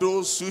there are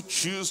those who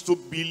choose to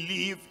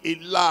believe a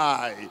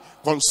lie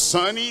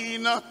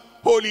concerning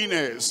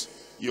holiness.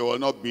 You will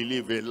not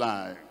believe a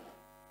lie.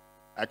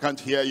 I can't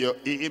hear your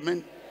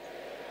amen.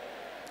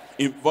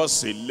 In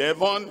verse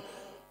 11,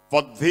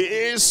 for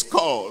this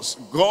cause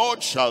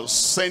God shall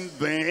send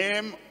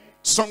them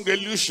strong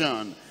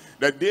delusion,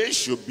 that they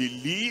should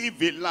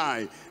believe a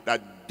lie,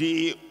 that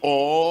they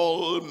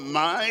all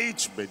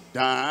might be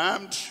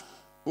damned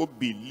who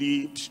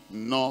believed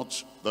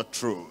not the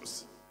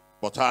truth,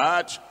 but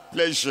had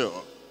pleasure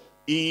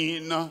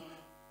in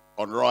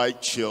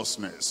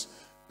unrighteousness.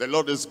 The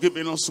Lord is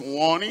giving us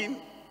warning,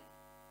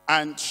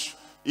 and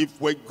if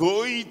we're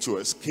going to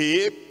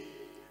escape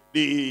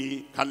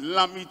the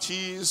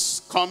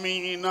calamities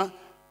coming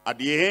at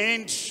the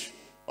end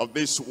of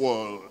this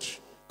world,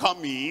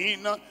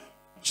 coming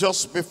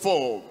just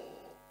before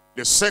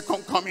the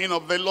second coming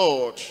of the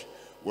Lord,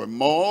 we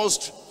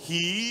must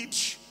heed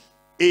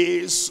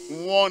his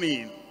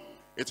warning.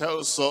 It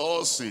tells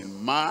us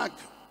in Mark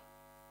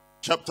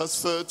chapter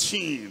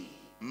 13.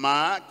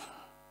 Mark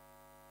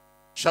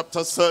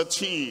chapter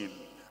 13.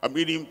 I'm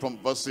reading from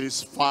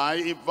verses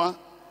 5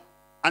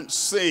 and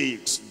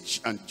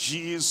 6. And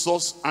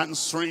Jesus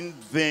answering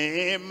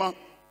them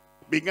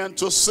began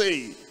to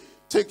say,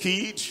 take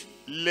heed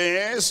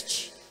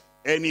lest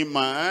any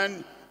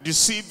man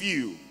deceive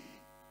you.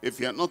 If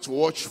you are not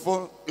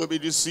watchful, you'll be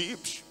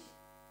deceived.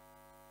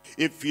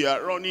 If you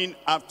are running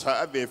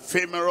after the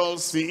ephemeral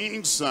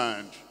things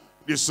and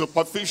the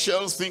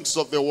superficial things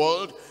of the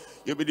world,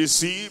 you'll be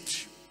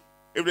deceived.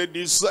 If the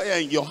desire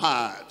in your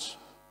heart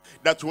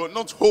that will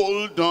not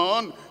hold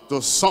on to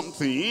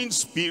something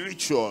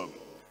spiritual,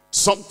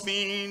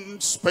 something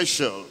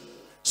special,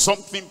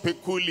 something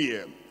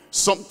peculiar,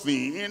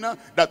 something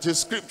that is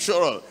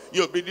scriptural,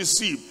 you'll be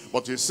deceived.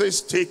 But it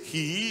says, take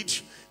heed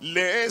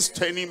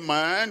lest any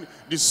man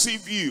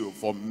deceive you,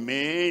 for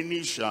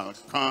many shall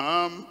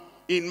come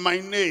in my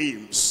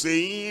name,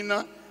 saying,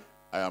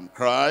 I am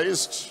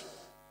Christ,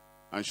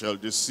 and shall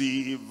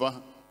deceive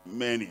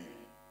many.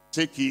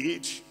 Take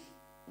heed,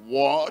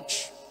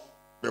 watch,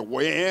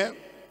 beware,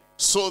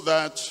 so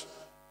that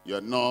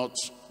you're not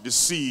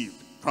deceived.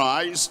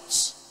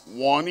 Christ's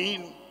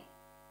warning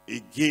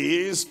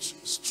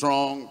against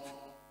strong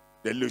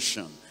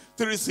delusion.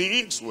 Three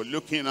things we're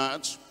looking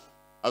at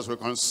as we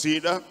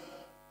consider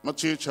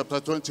Matthew chapter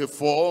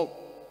 24,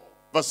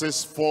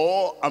 verses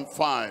 4 and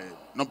 5.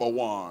 Number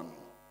one,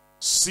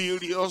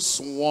 serious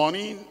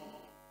warning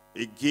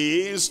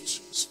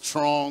against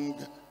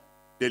strong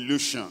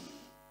delusion.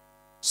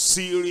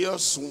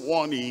 Serious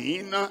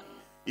warning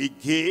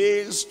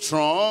against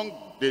strong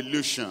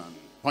delusion.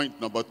 Point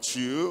number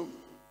two,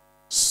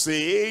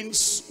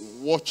 saints'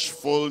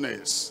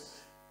 watchfulness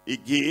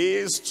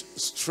against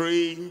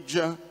strange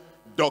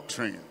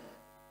doctrine.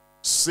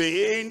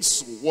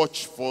 Saints'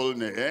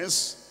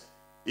 watchfulness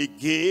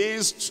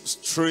against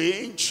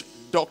strange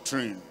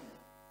doctrine.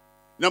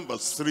 Number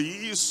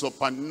three,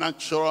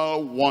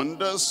 supernatural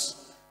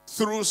wonders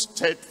through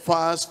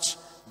steadfast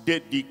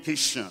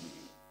dedication.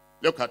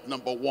 Look at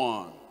number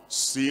one,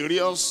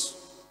 serious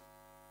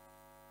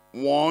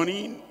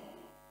warning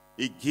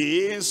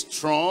against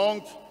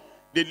strong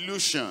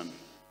delusion.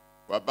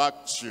 We're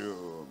back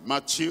to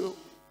Matthew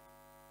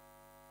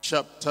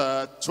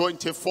chapter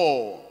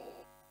 24.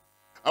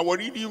 And we're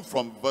reading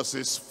from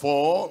verses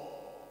 4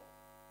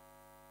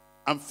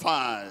 and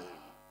 5.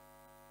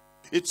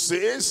 It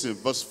says in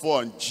verse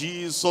 4, and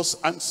Jesus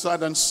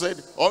answered and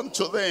said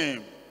unto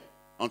them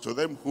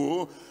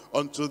who?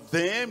 Unto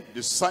them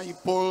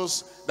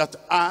disciples that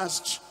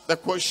asked the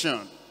question.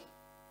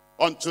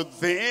 Unto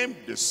them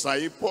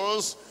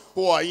disciples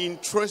who are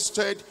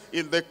interested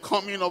in the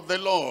coming of the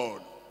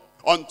Lord.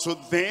 Unto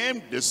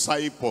them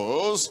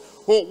disciples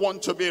who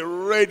want to be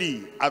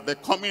ready at the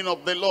coming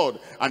of the Lord.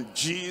 And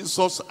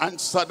Jesus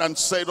answered and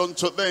said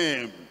unto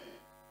them,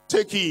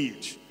 take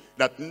heed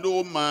that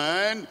no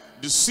man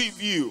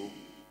deceive you.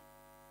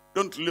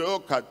 Don't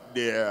look at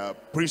their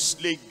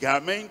priestly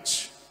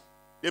garment.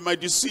 They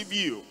might deceive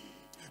you.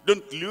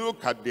 Don't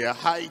look at their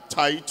high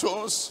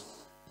titles.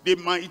 They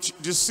might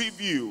deceive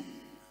you.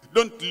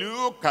 Don't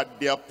look at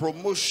their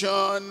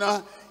promotion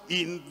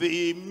in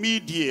the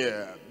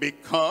media,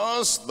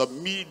 because the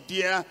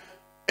media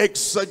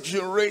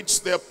exaggerates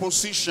their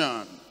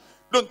position.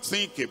 Don't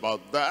think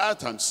about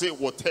that and say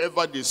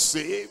whatever they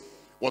say,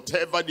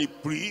 whatever they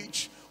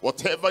preach,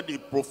 whatever they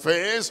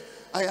profess,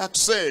 I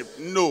accept.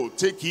 No,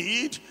 take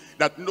heed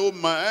that no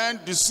man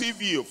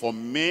deceive you, for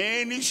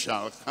many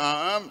shall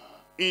come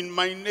in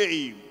my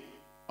name.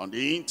 On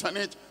the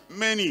internet,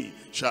 many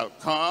shall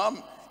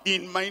come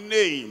in my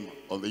name.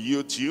 On the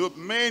YouTube,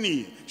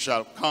 many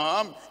shall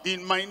come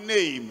in my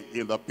name.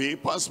 In the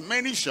papers,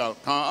 many shall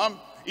come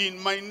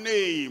in my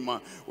name.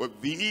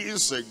 With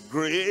these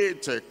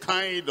great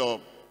kind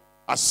of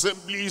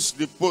assemblies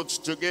they put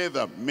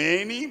together,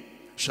 many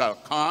shall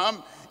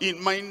come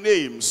in my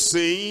name,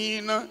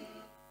 saying,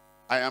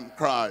 I am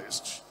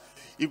Christ.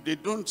 If they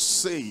don't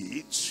say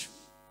it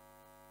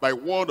by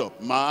word of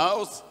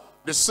mouth,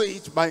 they say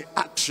it by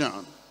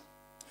action.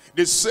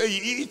 They say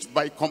it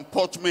by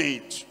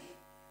comportment.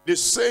 They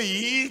say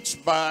it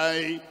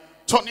by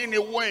turning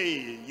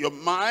away your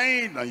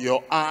mind and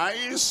your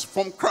eyes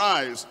from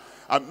Christ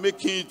and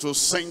making it to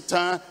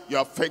center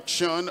your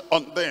affection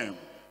on them,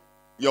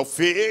 your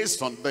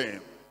face on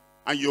them,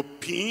 and you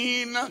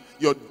pin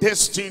your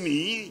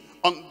destiny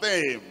on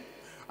them.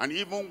 And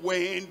even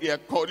when they are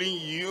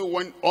calling you,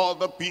 when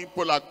other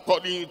people are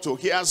calling you to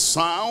hear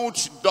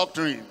sound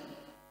doctrine,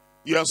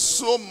 you are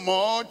so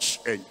much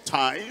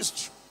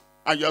enticed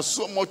and you are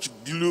so much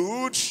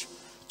glued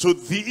to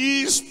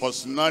these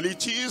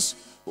personalities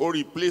who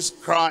replace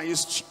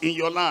Christ in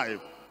your life.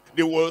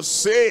 They will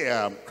say,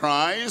 I am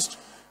Christ,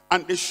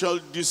 and they shall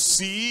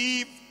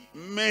deceive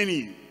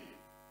many.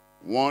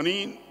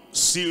 Warning,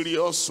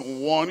 serious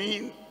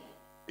warning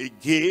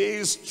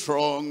against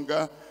strong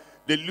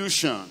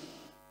delusion.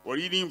 We're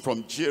reading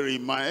from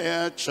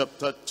Jeremiah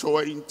chapter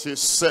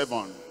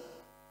 27.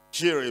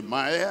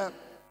 Jeremiah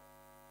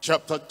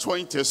chapter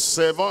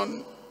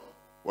 27.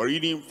 We're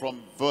reading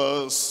from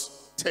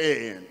verse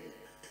 10.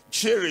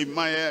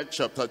 Jeremiah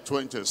chapter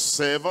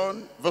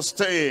 27, verse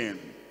 10.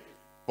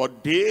 For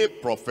they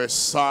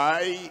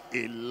prophesy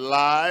a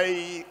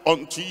lie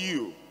unto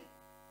you,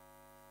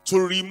 to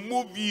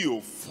remove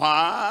you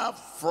far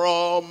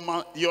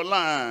from your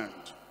land,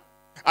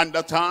 and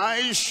that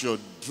I should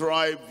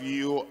drive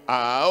you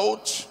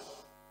out,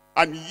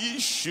 and ye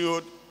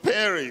should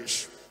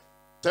perish.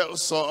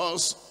 Tells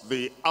us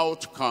the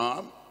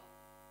outcome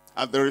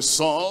and the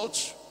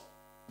result,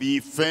 the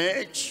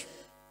effect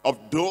of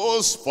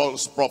those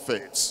false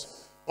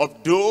prophets,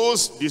 of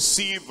those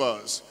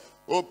deceivers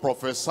who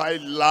prophesy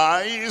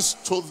lies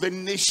to the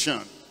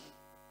nation.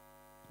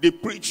 They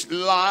preach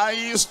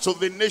lies to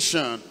the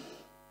nation.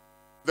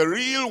 The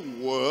real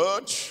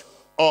word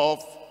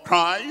of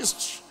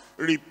Christ,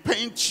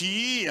 repent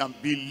ye and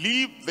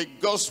believe the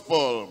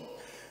gospel.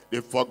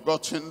 They've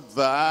forgotten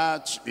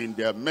that in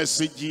their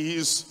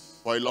messages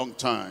for a long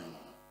time.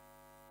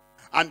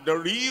 And the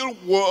real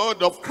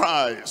word of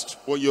Christ,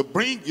 when you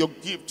bring your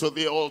gift to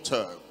the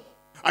altar,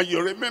 and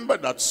you remember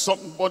that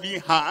somebody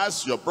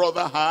has, your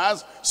brother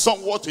has,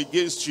 somewhat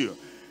against you,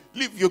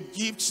 leave your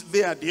gifts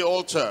there at the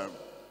altar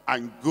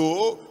and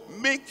go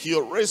make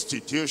your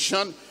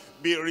restitution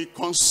be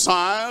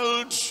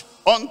reconciled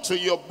unto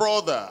your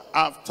brother.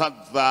 After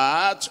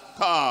that,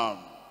 come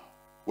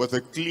with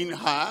a clean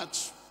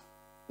heart,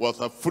 with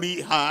a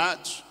free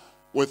heart,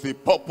 with a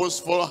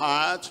purposeful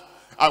heart,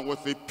 and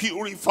with a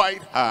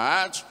purified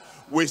heart,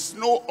 with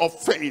no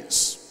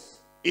offense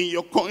in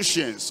your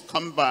conscience.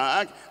 Come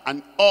back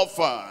and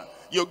offer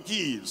your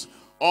gifts.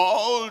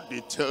 All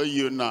they tell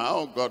you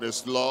now, God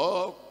is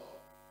love.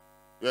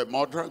 You're a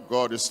murderer,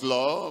 God is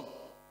love.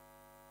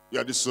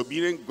 You're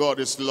disobedient, God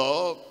is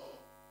love.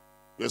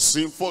 You're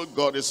sinful,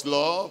 God is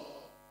love.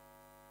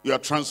 You are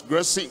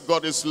transgressing,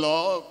 God is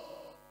love.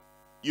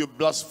 You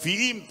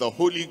blaspheme the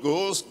Holy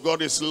Ghost,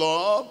 God is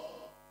love.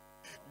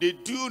 They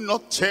do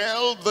not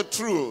tell the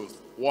truth.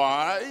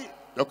 Why?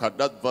 Look at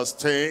that verse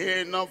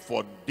 10.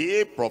 For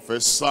they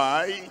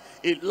prophesy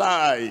a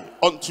lie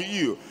unto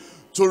you,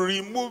 to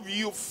remove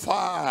you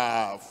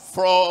far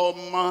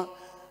from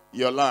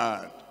your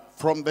land,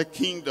 from the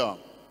kingdom,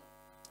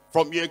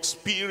 from your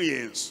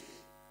experience,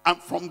 and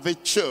from the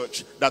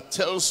church that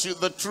tells you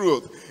the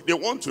truth. They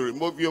want to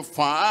remove you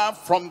far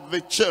from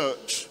the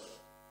church.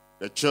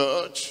 The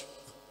church,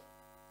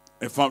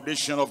 a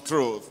foundation of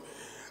truth.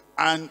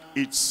 And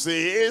it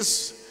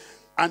says,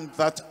 and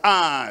that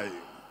I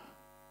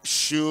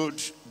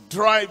should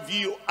drive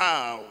you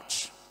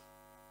out.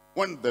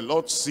 When the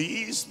Lord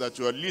sees that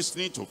you are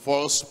listening to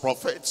false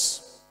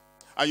prophets,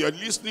 and you are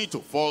listening to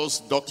false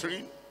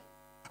doctrine,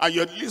 and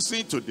you are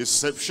listening to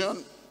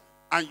deception,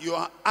 and you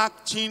are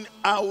acting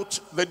out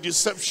the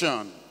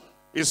deception,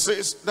 it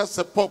says that's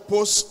the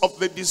purpose of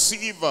the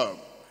deceiver,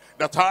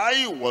 that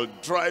I will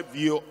drive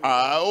you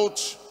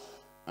out,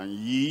 and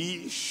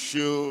ye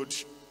should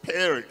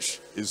perish.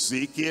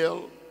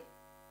 Ezekiel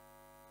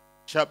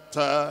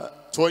chapter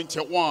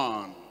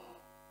 21.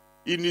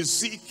 In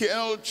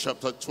Ezekiel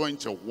chapter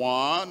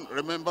 21,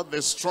 remember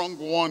the strong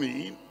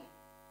warning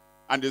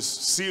and the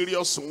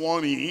serious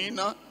warning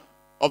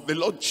of the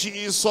Lord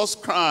Jesus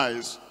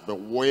Christ.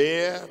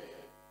 Beware,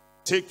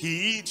 take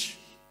heed,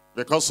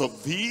 because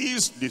of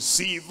these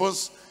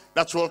deceivers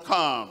that will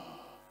come.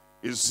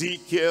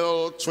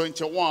 Ezekiel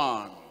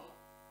 21,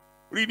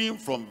 reading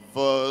from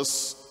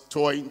verse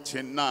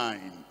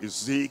 29.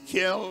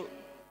 Ezekiel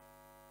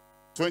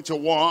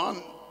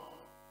 21,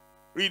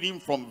 reading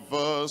from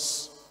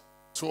verse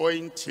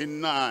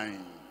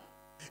 29.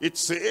 It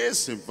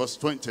says in verse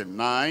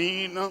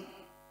 29,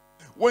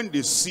 when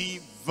they see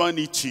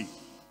vanity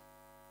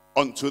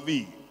unto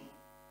thee,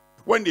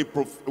 when they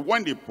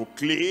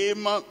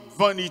proclaim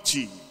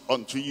vanity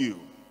unto you,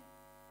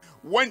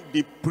 when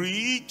they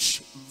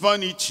preach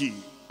vanity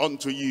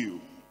unto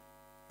you,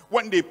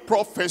 when they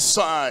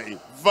prophesy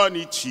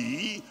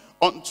vanity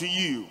unto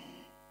you.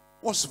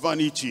 What's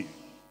vanity?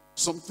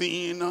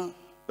 Something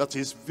that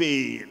is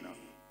vain,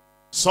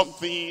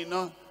 something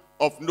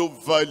of no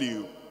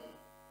value,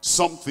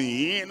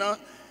 something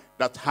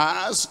that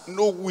has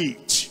no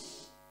weight,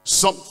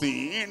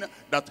 something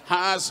that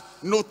has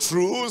no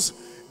truth,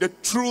 the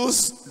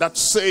truth that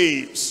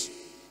saves.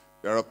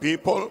 There are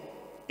people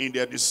in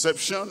their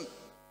deception,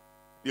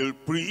 they'll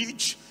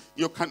preach,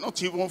 you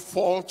cannot even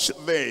fault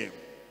them,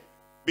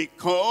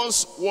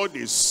 because what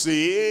they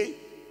say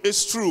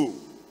is true.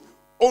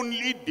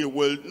 Only they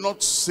will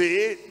not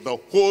say the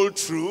whole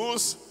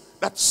truth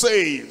that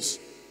saves.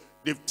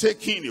 They've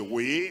taken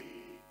away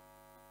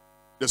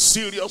the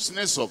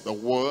seriousness of the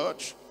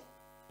word.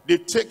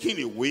 They've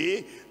taken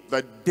away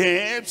the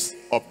depth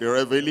of the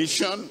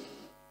revelation.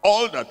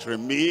 All that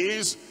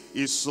remains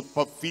is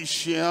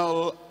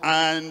superficial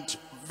and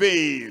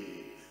vain.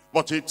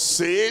 But it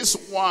says,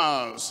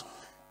 whilst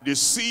they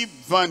see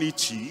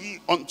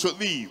vanity unto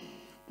thee,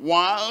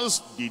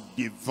 whilst they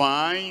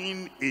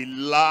divine a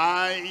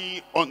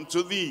lie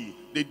unto thee,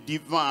 they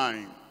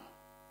divine,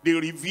 they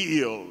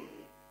reveal,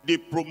 they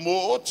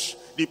promote,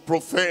 they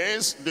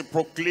profess, they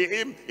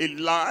proclaim a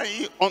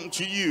lie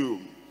unto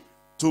you,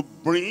 to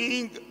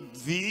bring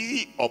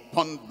thee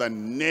upon the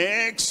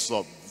necks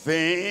of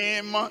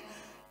them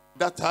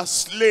that are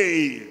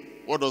slain.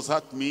 What does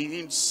that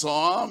mean?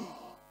 Some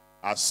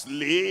are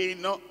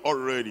slain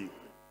already,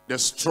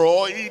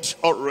 destroyed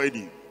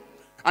already.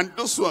 And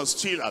those who are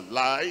still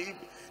alive,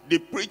 they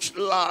preach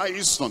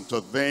lies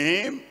unto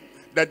them,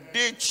 that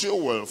they too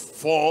will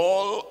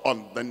fall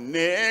on the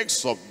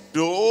necks of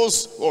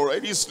those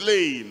already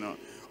slain,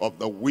 of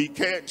the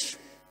wicked,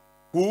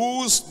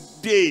 whose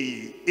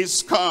day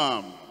is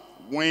come,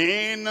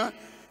 when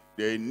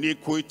the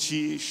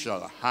iniquity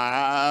shall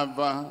have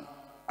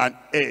an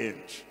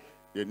end.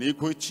 The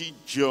iniquity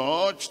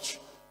judged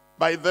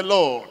by the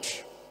Lord,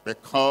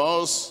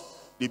 because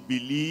they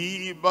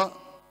believe a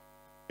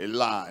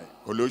lie.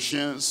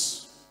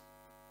 Colossians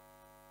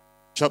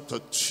chapter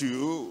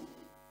 2,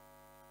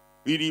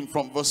 reading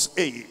from verse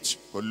 8.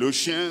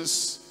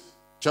 Colossians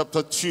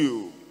chapter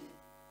 2.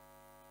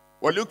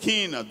 We're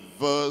looking at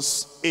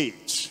verse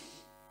 8.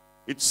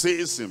 It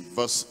says in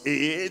verse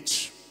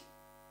 8,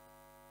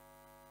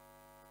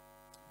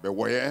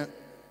 beware,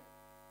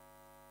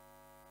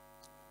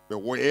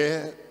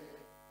 beware.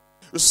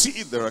 You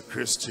see, there are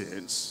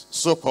Christians,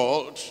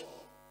 so-called,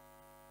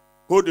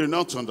 who do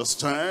not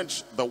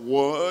understand the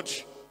word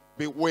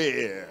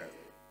beware.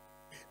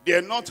 They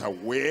are not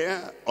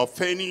aware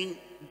of any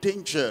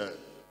danger.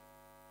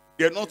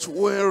 They are not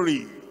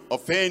wary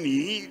of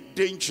any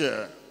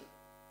danger.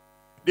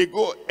 They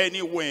go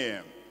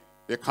anywhere.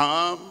 They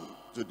come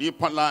to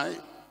deeper life.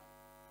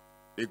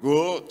 They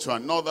go to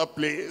another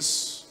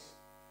place.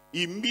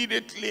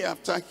 Immediately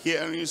after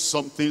hearing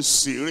something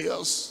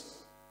serious,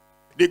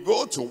 they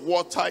go to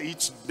water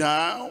it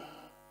down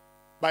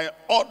by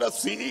other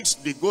things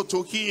they go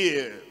to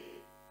hear.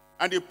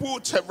 And they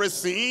put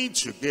everything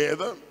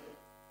together,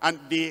 and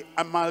the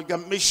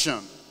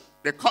amalgamation,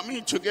 the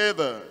coming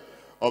together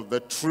of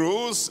the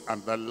truth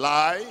and the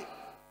lie,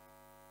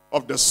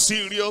 of the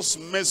serious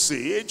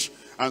message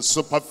and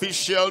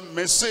superficial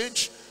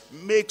message,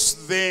 makes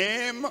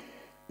them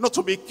not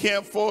to be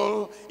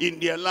careful in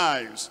their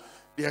lives.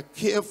 They are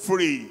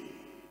carefree.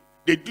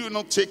 They do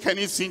not take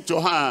anything to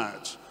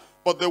heart.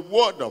 But the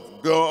word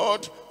of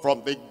God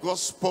from the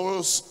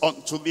Gospels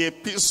unto the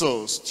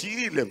epistles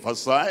still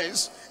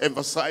emphasizes,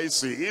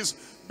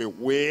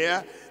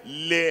 beware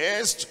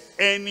lest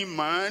any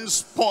man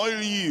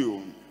spoil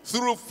you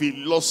through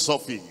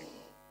philosophy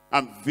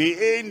and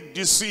vain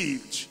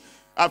deceit,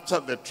 after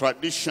the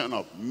tradition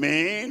of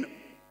men,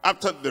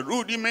 after the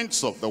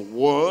rudiments of the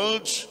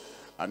world,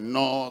 and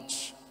not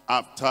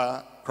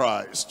after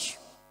Christ.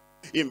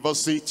 In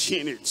verse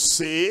 18 it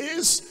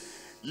says,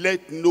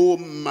 let no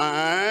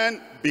man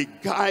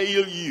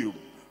beguile you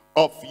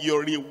of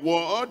your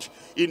reward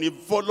in a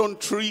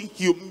voluntary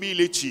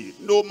humility.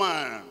 No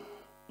man.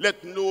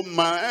 Let no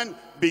man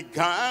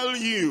beguile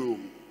you.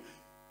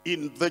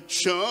 In the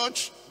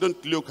church,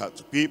 don't look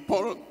at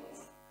people.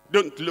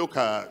 Don't look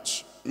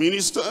at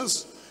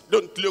ministers.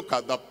 Don't look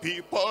at the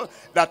people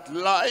that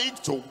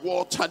like to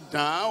water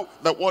down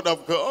the word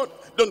of God.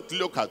 Don't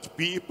look at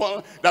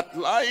people that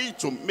like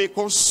to make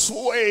us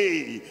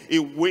sway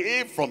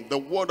away from the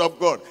word of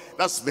God.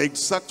 That's the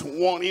exact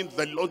warning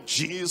the Lord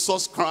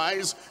Jesus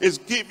Christ is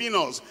giving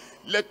us.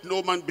 Let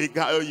no man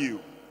beguile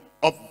you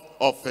of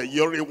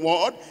your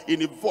reward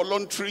in a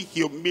voluntary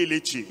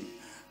humility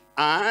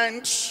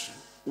and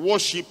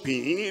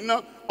worshiping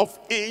of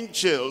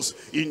angels,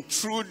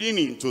 intruding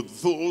into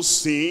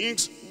those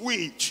things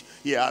which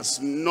he has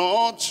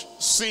not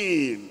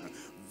seen,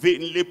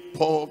 vainly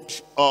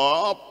puffed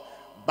up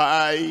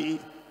by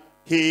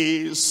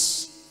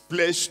his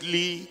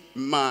fleshly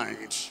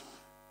mind.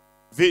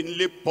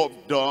 Vainly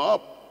puffed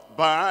up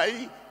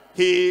by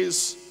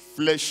his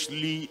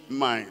fleshly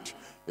mind.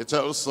 It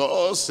tells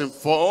us in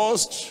 1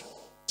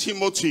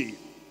 Timothy,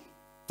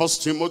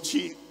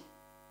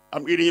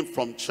 I'm reading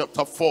from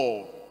chapter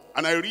 4,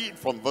 and I read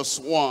from verse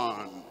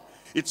 1.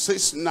 It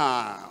says,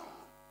 now,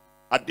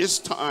 at this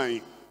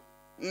time,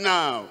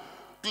 now,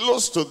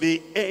 close to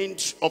the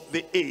end of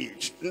the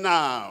age,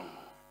 now,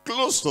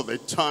 close to the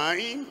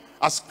time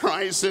as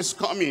Christ is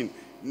coming,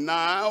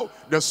 now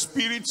the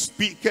Spirit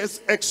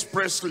speaketh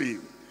expressly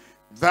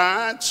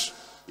that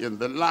in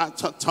the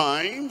latter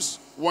times,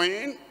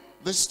 when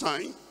it's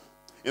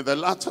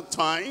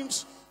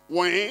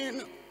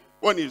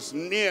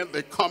near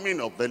the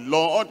coming of the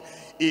Lord,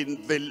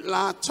 in the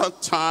latter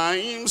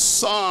times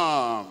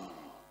some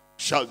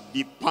shall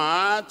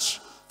depart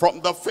from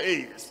the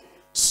faith.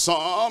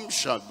 Some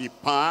shall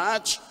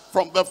depart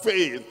from the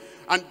faith.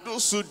 And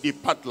those who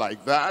depart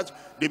like that,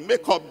 they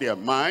make up their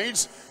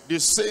minds. They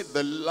say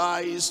the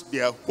lies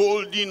they are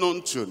holding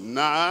on to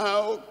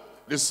now,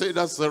 they say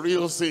that's the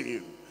real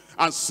thing.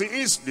 And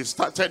since they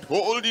started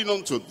holding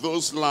on to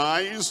those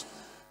lies,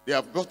 they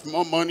have got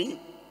more money.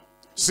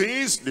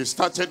 Since they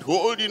started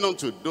holding on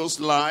to those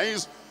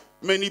lies,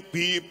 many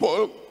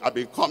people have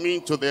been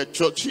coming to their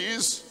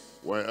churches.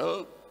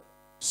 Well,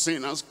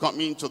 sinners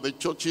coming to the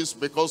churches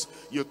because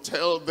you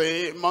tell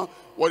them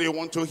what they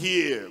want to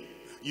hear.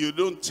 You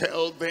don't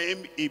tell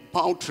them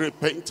about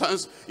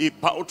repentance,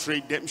 about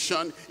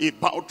redemption,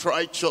 about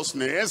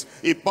righteousness,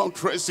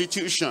 about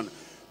restitution.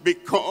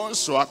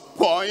 Because you are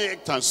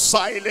quiet and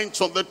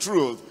silent on the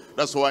truth.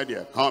 That's why they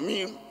are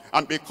coming.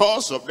 And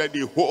because of that,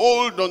 they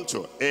hold on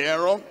to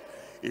error.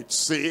 It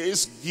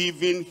says,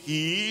 giving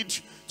heed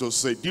to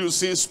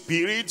seducing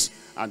spirits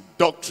and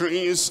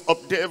doctrines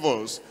of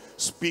devils,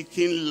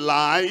 speaking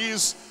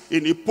lies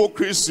in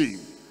hypocrisy,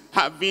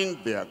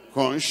 having their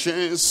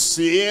conscience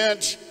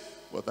seared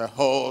with a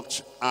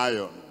hot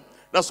iron.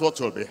 That's what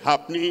will be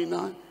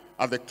happening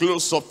at the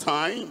close of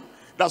time.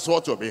 That's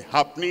what will be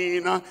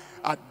happening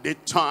at the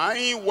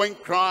time when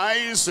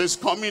Christ is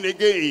coming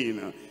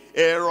again.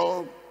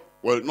 Error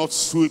will not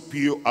sweep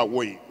you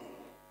away.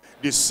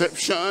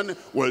 Deception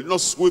will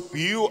not sweep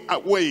you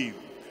away.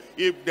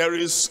 If there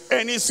is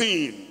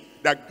anything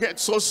that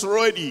gets us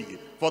ready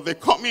for the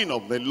coming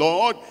of the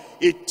Lord,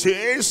 it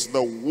is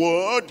the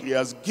word he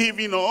has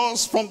given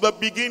us from the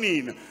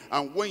beginning.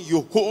 And when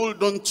you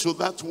hold on to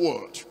that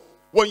word,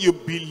 when you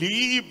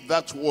believe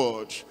that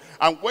word,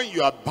 and when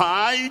you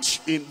abide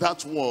in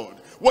that word,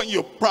 when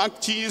you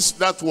practice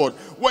that word,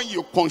 when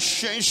you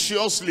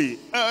conscientiously,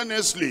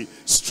 earnestly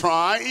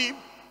strive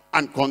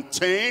and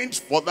contend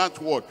for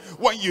that word.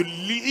 When you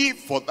live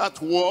for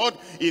that word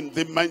in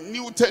the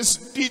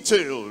minutest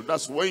detail,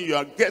 that's when you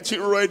are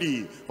getting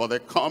ready for the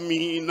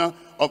coming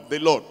of the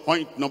Lord.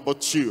 Point number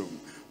two.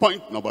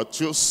 Point number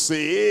two,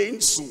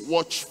 saints'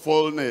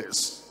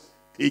 watchfulness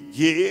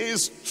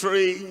against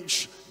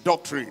strange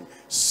doctrine.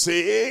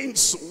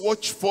 Saints'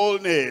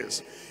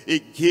 watchfulness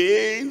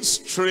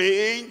against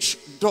strange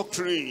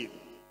doctrine.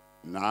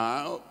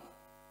 Now,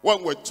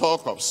 when we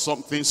talk of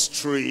something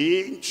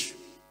strange,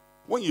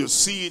 when you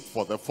see it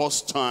for the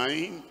first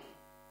time,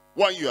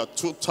 when you are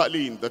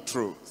totally in the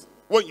truth,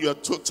 when you are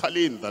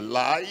totally in the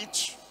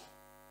light,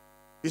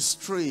 it's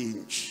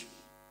strange.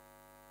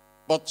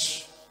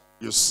 But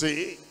you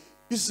say,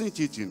 isn't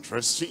it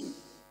interesting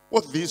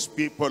what these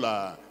people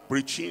are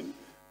preaching,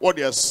 what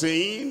they are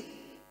saying?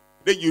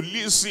 Then you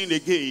listen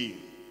again,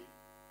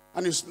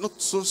 and it's not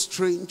so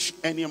strange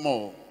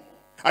anymore.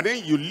 And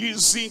then you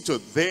listen to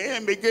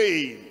them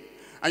again,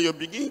 and you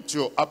begin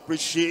to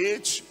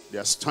appreciate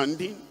their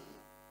standing,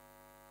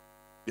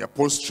 their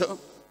posture,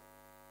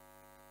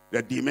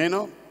 their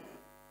demeanor,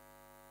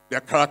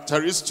 their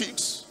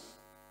characteristics.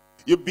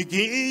 You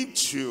begin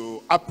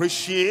to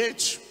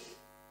appreciate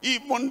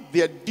even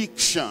their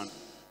diction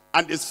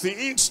and the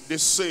things they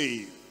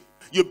say.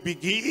 You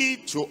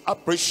begin to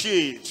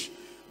appreciate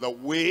the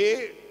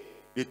way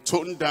they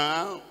tone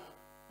down,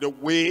 the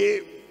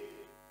way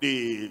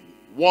they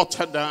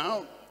water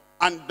down,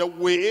 and the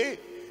way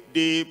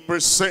they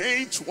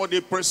present what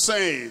they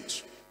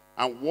present.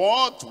 And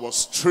what was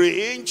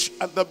strange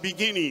at the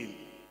beginning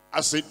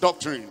as a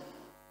doctrine,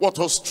 what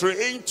was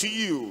strange to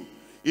you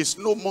is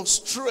no more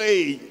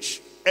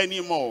strange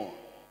anymore,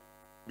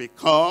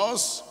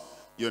 because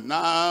you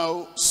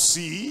now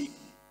see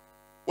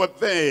with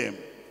them,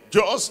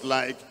 just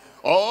like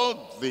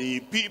all the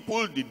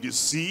people they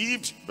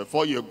deceived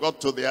before you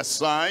got to their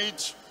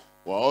side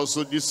were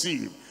also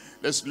deceived.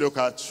 Let's look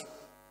at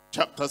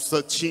chapter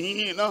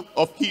 13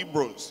 of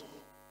Hebrews.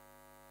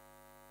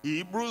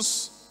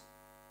 Hebrews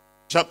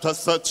chapter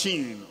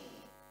 13.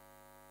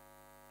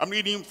 I'm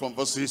reading from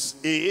verses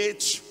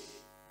 8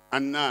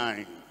 and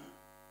 9.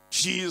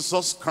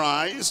 Jesus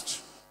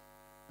Christ,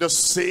 the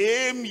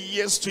same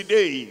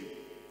yesterday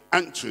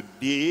and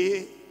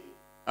today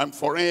and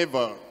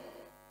forever.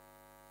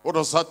 What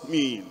does that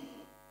mean?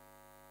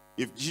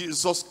 If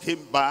Jesus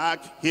came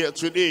back here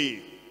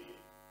today,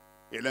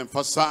 he'll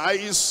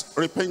emphasize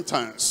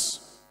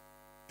repentance.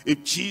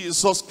 If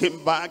Jesus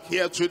came back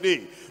here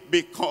today,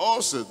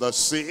 because it's the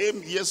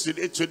same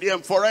yesterday, today,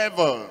 and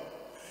forever,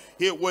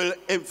 he will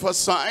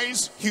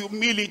emphasize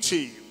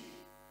humility.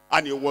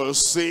 And he will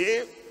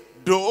say,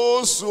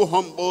 those who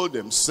humble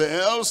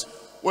themselves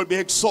will be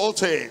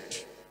exalted,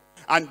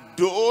 and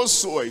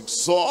those who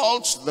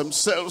exalt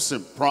themselves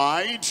in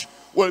pride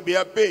will be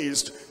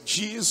abased.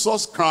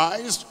 Jesus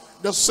Christ,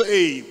 the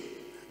same,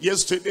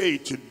 yesterday,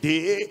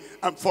 today,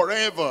 and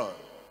forever.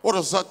 What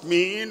does that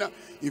mean?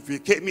 If he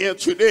came here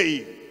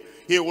today,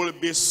 he will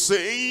be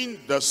saying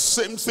the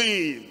same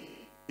thing.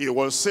 He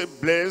will say,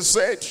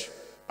 blessed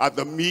are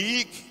the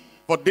meek,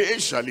 for they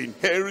shall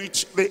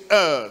inherit the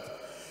earth.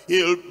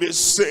 He'll be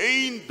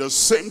saying the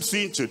same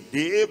thing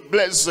today.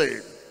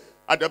 Blessed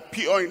are the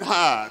pure in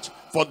heart,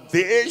 for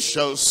they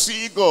shall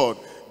see God.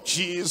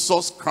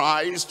 Jesus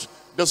Christ,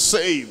 the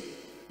same,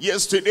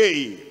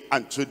 yesterday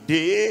and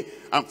today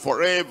and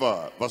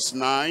forever. Verse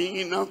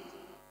 9,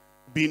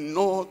 be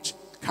not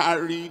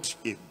carried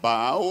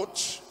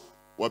about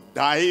with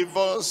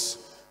divers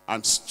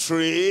and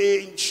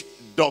strange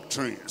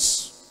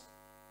doctrines.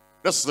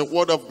 That's the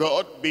word of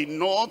God. Be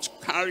not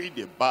carried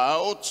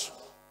about.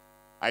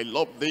 I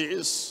love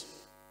this,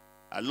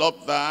 I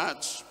love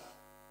that,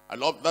 I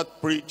love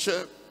that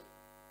preacher,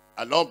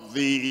 I love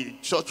the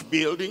church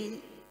building,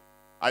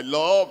 I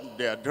love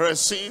their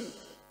dressing,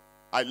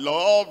 I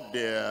love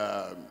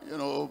their,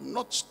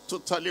 not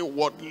totally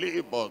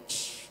worldly,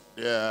 but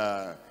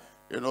their,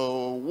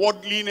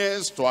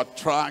 worldliness to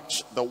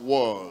attract the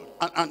world.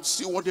 And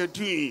see what they're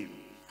doing.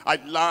 I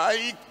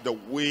like the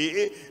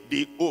way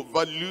they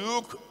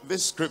overlook the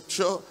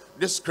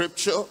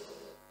scripture,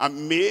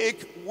 and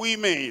make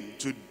women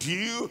to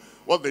do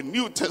what the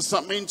New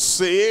Testament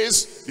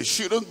says they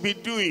shouldn't be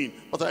doing.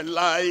 But I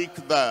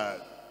like that.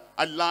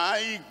 I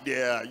like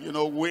their,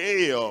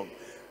 way of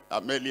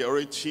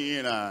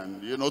ameliorating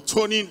and,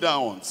 toning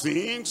down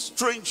things.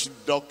 Strange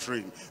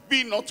doctrine.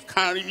 Be not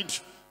carried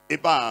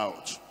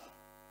about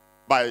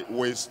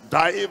with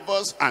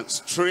divers and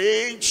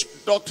strange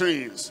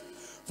doctrines.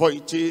 For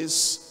it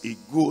is a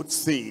good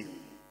thing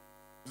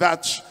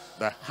that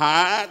the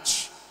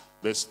heart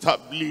be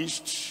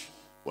established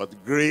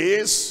with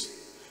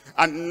grace,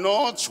 and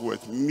not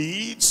with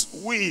meats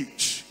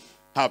which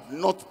have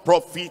not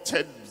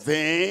profited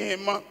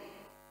them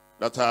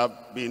that have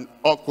been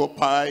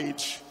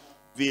occupied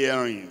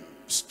therein.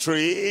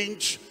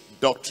 Strange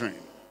doctrine.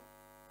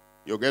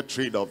 You get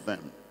rid of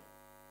them.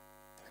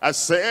 I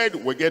said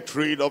we get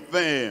rid of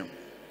them.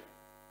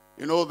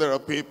 There are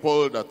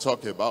people that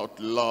talk about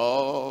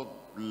love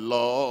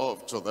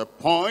to the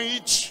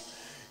point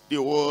they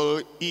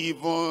will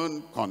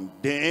even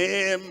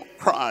condemn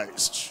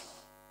Christ.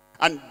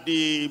 And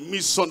they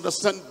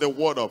misunderstand the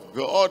word of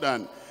God,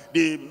 and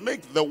they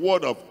make the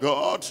word of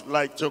God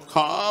like to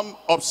come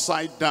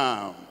upside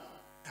down.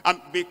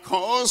 And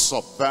because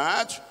of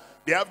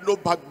that, they have no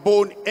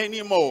backbone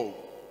anymore.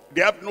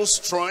 They have no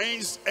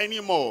strength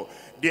anymore.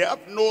 They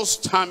have no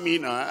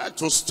stamina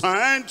to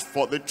stand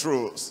for the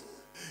truth.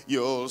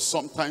 You'll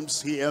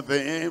sometimes hear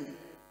them,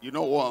 you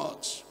know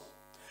what?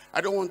 I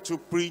don't want to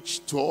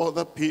preach to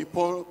other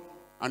people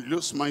and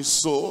lose my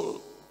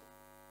soul.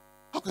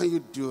 How can you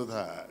do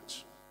that?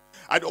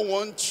 I don't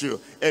want to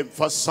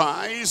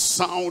emphasize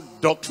sound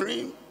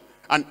doctrine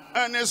and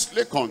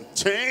earnestly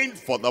contend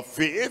for the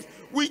faith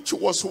which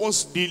was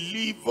once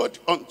delivered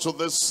unto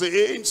the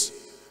saints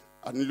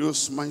and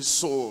lose my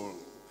soul.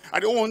 I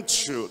don't want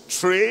to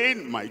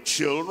train my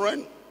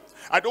children.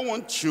 I don't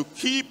want to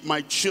keep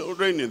my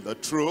children in the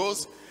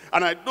truth.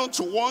 And I don't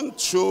want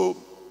to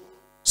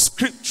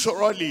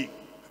scripturally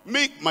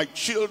make my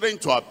children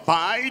to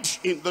abide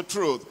in the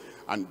truth.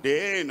 And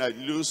then I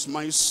lose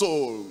my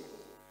soul.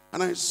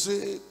 And I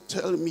say,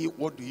 tell me,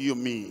 what do you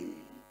mean?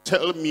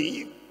 Tell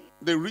me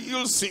the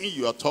real thing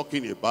you are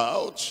talking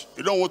about.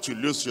 You don't want to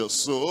lose your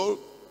soul.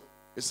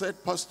 He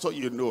said, Pastor,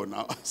 you know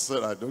now. I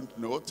said, I don't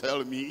know.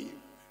 Tell me.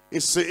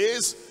 He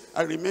says,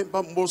 I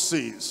remember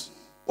Moses.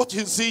 What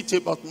is it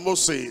about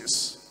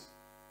Moses?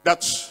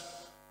 That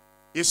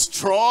he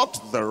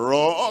struck the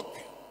rock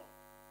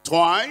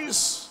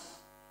twice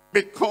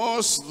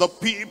because the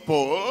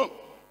people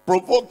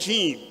provoked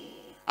him.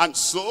 And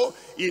so,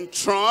 in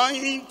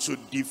trying to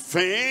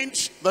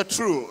defend the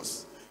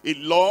truth, he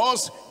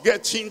lost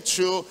getting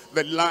to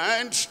the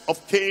land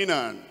of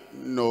Canaan.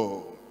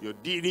 No, you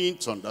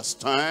didn't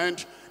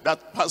understand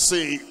that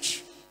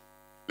passage.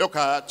 Look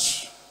at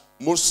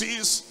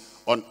Moses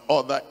on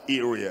other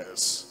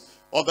areas.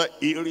 Other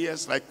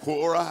areas like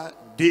Korah,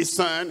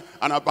 Dathan,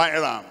 and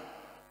Abiram.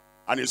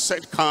 And he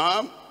said,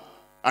 come.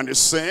 And he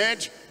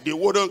said, they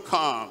wouldn't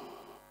come.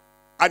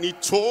 And he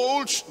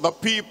told the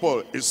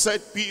people, he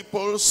said,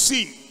 people,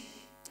 see,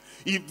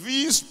 if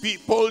these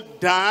people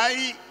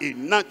die a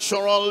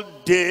natural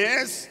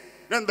death,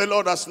 then the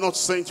Lord has not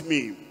sent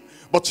me.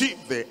 But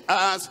if the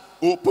earth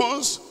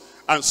opens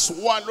and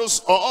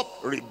swallows up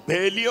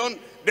rebellion,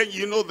 then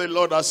you know the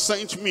Lord has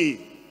sent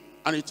me.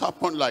 And it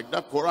happened like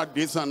that. Korah,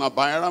 Dathan, and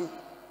Abiram,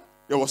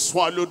 they were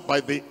swallowed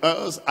by the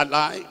earth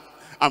alive.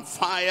 And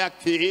fire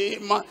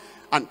came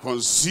and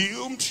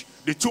consumed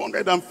the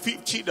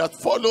 250 that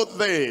followed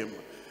them.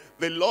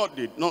 The Lord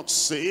did not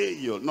say,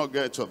 you'll not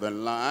get to the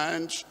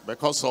land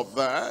because of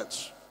that.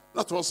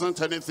 That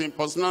wasn't anything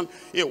personal.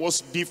 It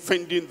was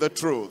defending the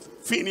truth.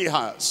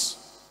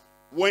 Phinehas,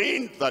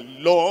 when the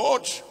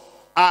Lord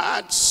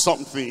had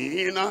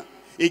something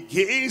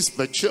against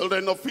the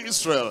children of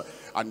Israel,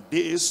 and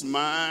this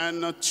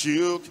man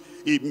took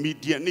a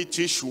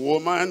Midianitish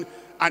woman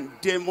and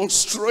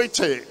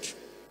demonstrated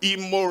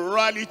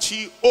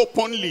immorality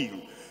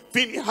openly.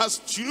 Phinehas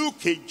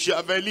took a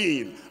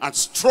javelin and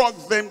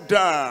struck them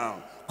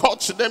down, cut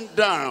them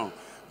down.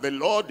 The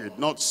Lord did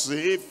not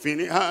say,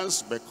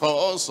 Phinehas,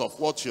 because of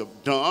what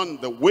you've done,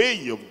 the way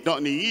you've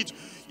done it,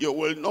 you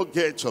will not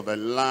get to the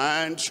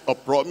land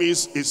of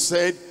promise. He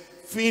said,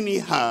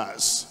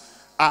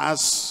 Phinehas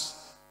has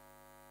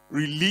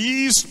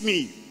released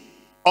me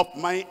of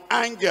my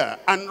anger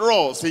and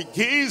wrath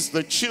against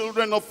the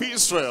children of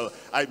Israel.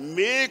 I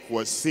make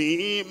with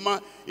him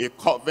a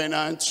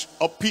covenant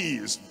of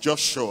peace.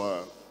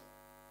 Joshua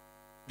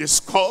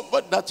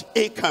discovered that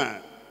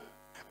Achan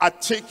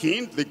had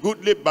taken the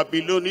goodly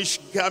Babylonish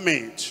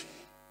garment.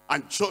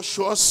 And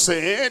Joshua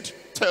said,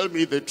 tell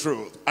me the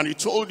truth. And he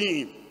told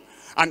him.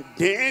 And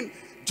then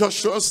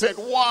Joshua said,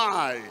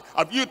 why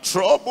have you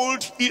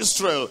troubled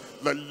Israel?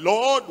 The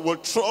Lord will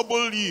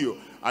trouble you.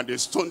 And they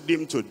stoned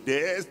him to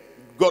death.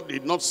 God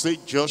did not say,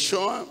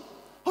 Joshua,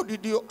 how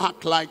did you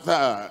act like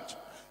that?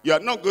 You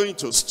are not going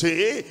to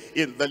stay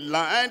in the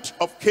land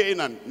of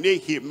Canaan.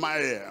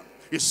 Nehemiah,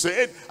 he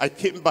said, I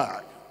came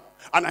back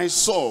and I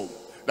saw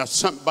that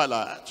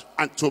Sanballat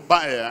and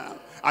Tobiah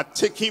are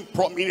taking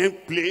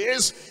prominent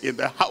place in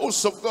the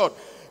house of God.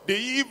 They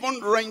even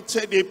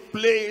rented a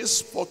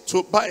place for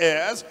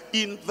Tobias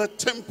in the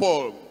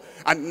temple.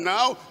 And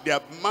now they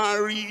have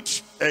married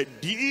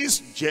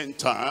these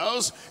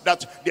Gentiles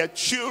that their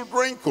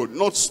children could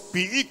not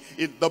speak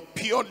in the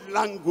pure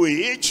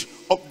language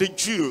of the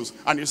Jews.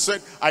 And he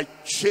said, I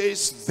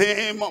chased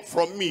them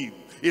from me.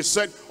 He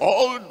said,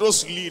 all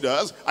those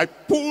leaders, I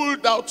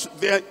pulled out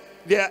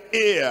their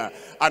ear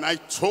and I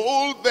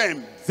told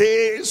them,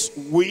 this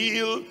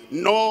will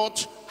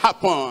not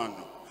happen.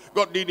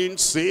 God didn't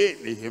say,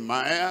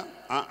 Nehemiah,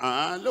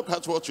 look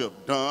at what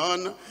you've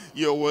done.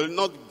 You will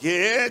not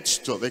get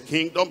to the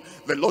kingdom.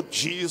 The Lord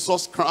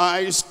Jesus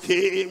Christ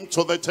came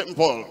to the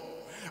temple.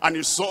 And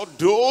he saw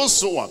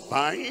those who were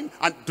buying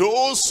and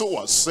those who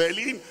were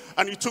selling.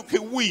 And he took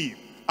a whip.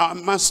 Our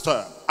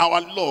master,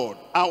 our Lord,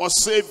 our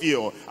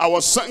Savior,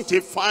 our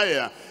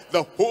sanctifier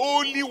the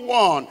Holy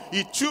One.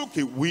 He took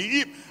a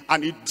whip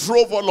and he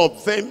drove all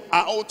of them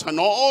out, and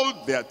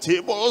all their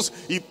tables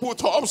he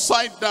put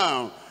upside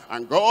down.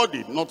 And God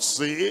did not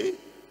say,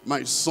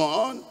 my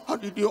son, how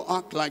did you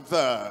act like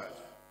that?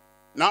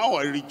 Now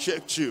I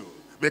reject you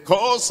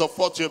because of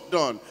what you've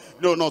done.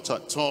 No, not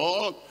at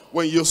all.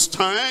 When you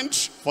stand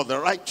for the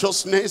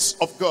righteousness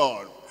of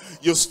God,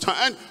 you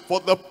stand for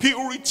the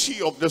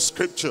purity of the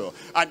scripture,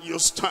 and you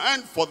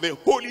stand for the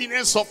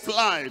holiness of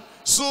life,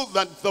 so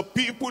that the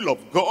people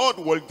of God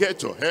will get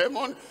to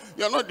heaven.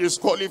 You're not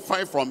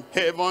disqualified from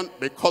heaven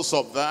because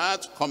of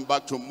that. Come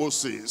back to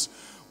Moses.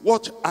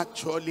 What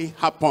actually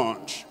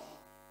happened?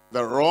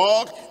 The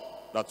rock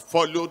that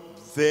followed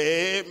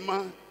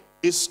them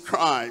is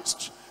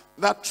Christ.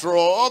 That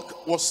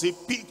rock was a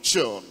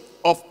picture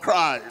of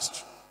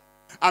Christ.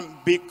 And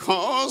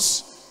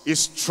because he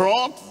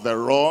struck the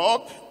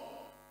rock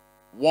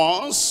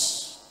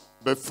once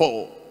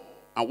before,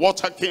 and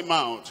water came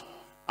out,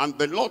 and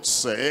the Lord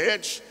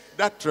said,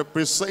 that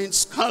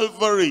represents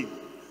Calvary.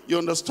 You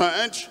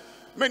understand?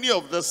 Many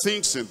of the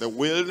things in the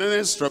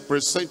wilderness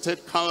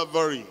represented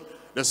Calvary.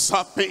 The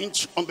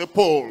serpent on the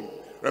pole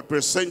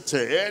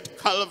represented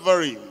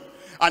Calvary.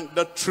 And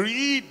the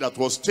tree that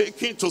was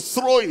taken to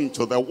throw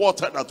into the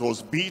water that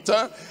was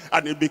bitter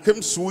and it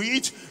became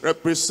sweet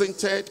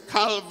represented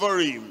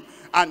Calvary.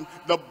 And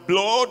the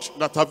blood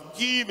that I've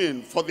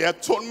given for the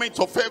atonement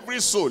of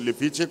every soul,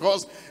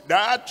 Leviticus,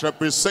 that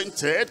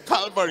represented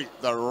Calvary.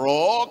 The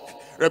rock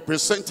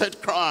represented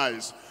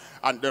Christ.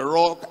 And the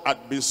rock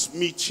had been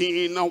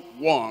smitten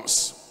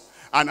once.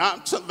 And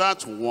after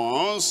that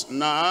once,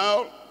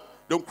 now,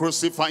 don't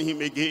crucify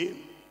him again.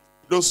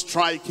 Don't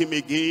strike him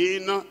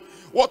again.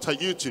 What are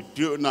you to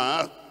do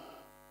now?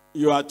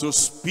 You are to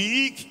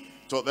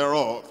speak to the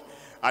rock.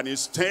 And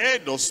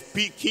instead of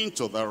speaking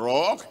to the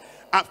rock,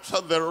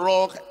 after the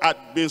rock had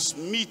been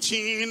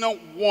smitten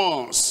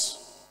once,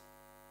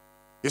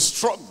 he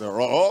struck the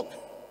rock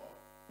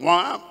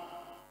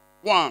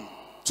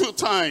two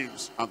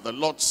times. And the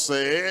Lord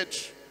said,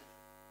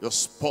 you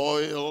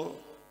spoil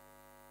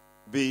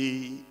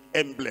the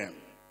emblem,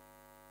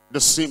 the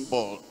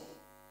symbol,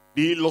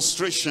 the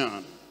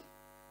illustration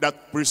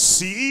that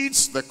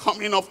precedes the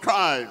coming of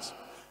Christ.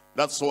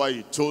 That's why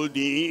he told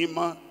him,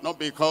 not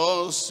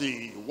because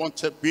he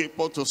wanted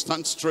people to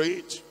stand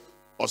straight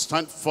or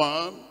stand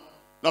firm,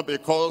 not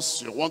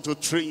because you want to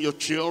train your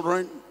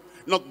children,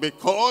 not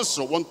because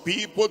you want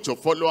people to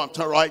follow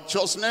after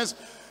righteousness.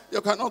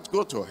 You cannot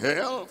go to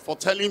hell for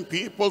telling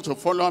people to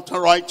follow after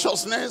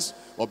righteousness,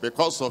 or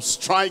because of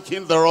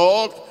striking the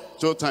rock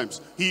two times.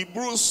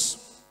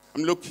 Hebrews,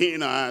 I'm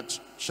looking at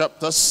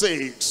chapter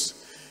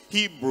 6.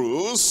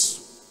 Hebrews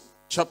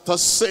chapter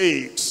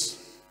 6,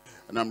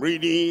 and I'm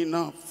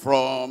reading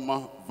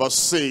from verse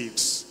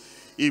 6.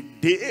 If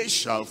they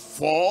shall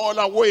fall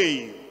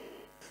away,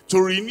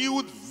 to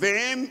renew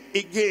them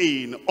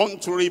again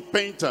unto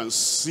repentance,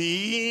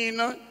 seeing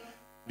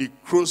they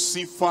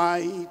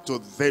crucify to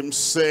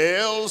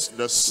themselves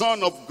the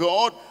Son of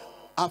God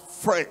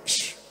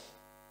afresh.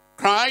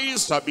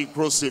 Christ had been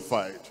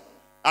crucified,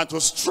 and to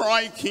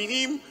strike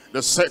him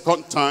the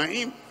second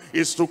time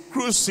is to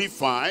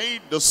crucify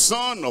the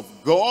Son of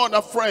God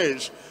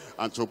afresh,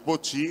 and to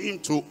put him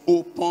to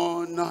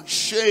open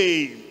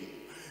shame.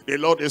 The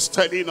Lord is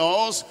telling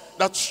us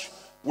that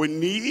we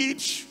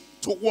need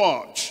to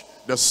watch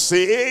the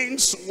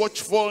saints'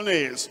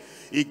 watchfulness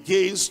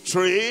against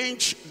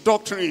strange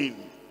doctrine.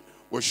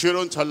 We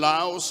shouldn't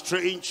allow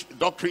strange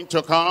doctrine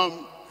to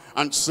come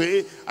and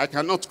say, I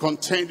cannot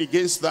contend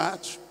against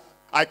that.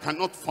 I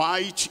cannot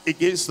fight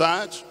against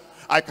that.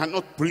 I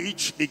cannot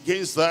preach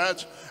against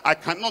that. I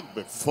cannot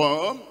be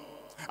firm.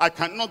 I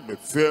cannot be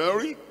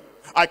fiery.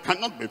 I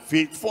cannot be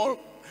faithful.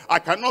 I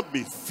cannot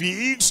be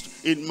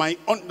fixed in my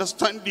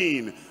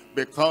understanding,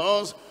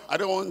 because I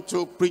don't want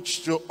to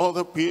preach to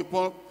other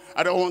people.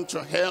 I don't want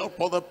to help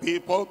other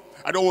people.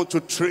 I don't want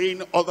to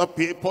train other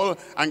people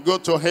and go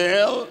to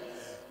hell.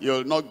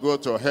 You'll not go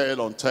to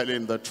hell on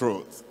telling the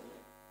truth.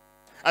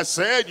 I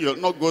said you'll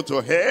not go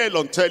to hell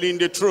on telling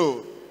the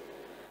truth.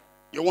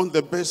 You want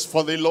the best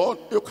for the Lord?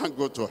 You can't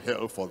go to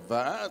hell for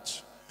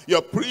that.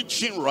 You're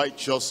preaching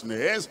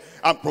righteousness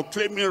and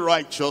proclaiming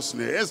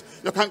righteousness.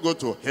 You can't go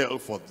to hell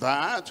for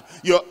that.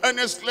 You're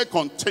earnestly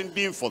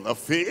contending for the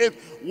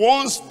faith.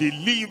 Once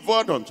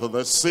delivered unto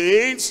the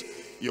saints,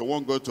 you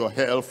won't go to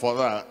hell for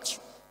that.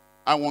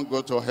 I won't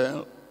go to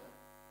hell.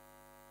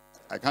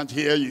 I can't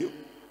hear you.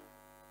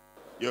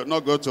 You'll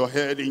not go to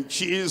hell in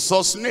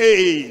Jesus'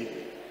 name.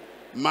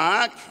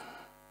 Mark,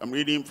 I'm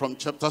reading from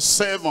chapter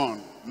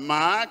 7.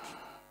 Mark,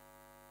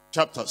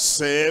 chapter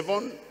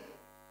 7.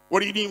 We're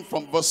reading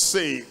from verse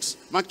 6.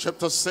 Mark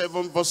chapter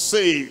 7, verse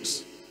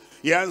 6.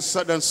 He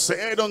answered and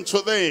said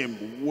unto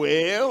them,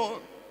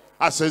 well,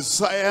 as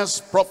Isaiah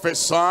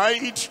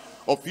prophesied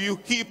of you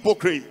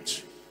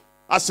hypocrite,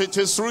 as it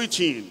is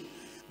written,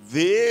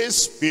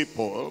 these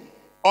people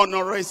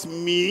honoreth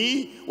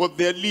me with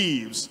their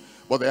lips,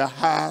 but their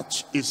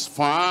heart is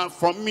far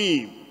from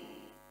me.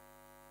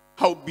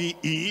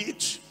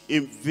 Howbeit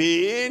in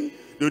vain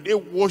do they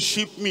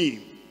worship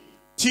me,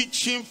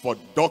 teaching for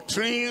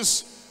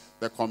doctrines,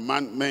 the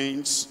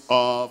commandments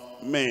of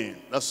men.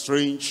 That's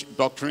strange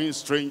doctrine,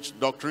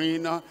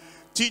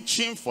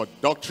 teaching for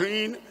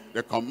doctrine,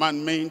 the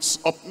commandments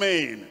of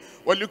men.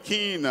 We're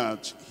looking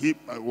at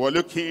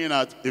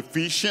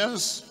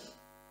Ephesians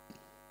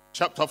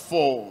chapter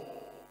 4.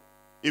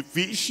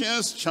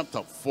 Ephesians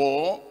chapter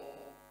 4.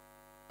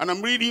 And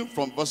I'm reading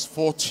from verse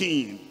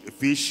 14.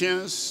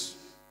 Ephesians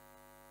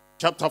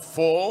chapter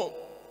 4,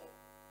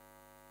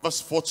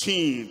 verse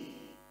 14.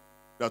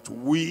 That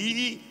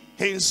we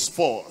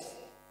henceforth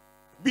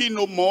be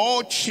no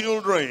more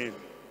children,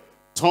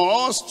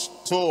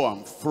 tossed to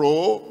and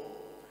fro,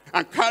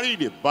 and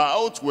carried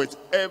about with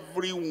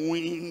every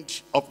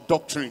wind of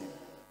doctrine,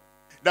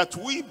 that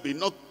we be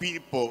not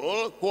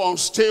people who are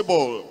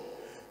unstable.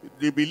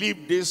 They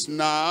believe this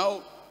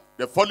now,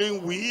 the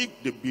following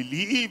week they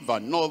believe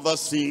another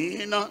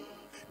thing.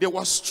 They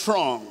were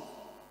strong,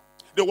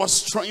 they were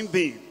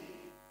strengthened,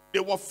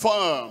 they were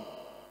firm,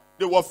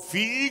 they were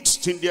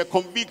fixed in their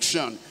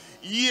conviction.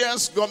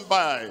 Years gone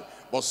by,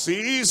 but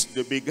since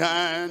they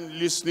began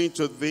listening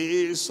to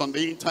this on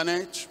the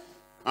internet,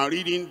 and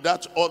reading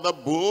that other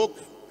book,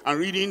 and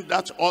reading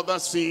that other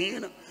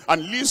thing,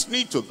 and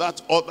listening to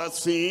that other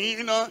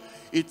thing,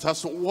 it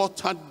has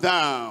watered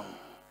down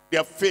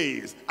their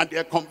faith and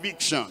their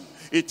conviction.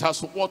 It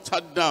has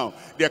watered down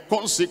their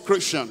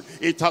consecration.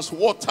 It has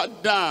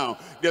watered down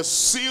their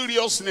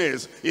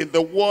seriousness in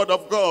the word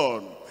of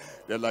God.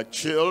 They're like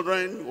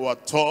children who are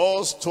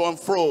tossed to and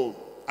fro,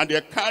 and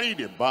they're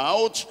carried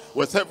about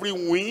with every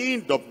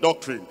wind of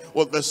doctrine,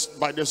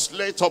 by the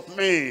sleight of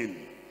men,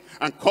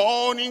 and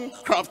cunning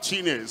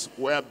craftiness,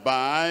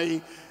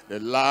 whereby they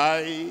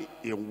lie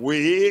in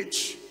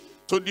wait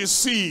to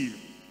deceive.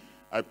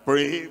 I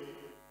pray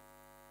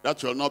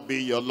that will not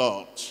be your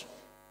lot.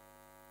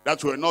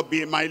 That will not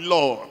be my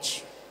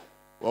lot.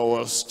 We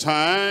will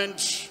stand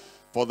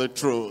for the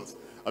truth.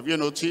 Have you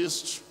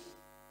noticed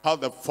how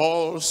the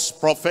false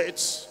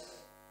prophets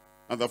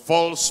and the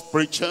false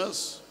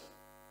preachers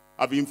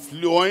have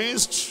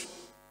influenced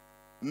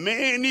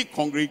many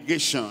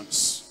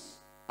congregations,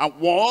 and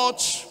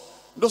what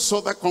those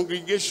other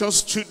congregations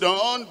stood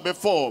on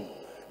before,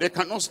 they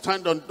cannot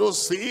stand on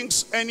those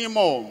things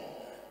anymore,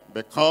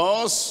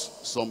 because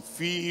some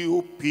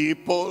few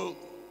people,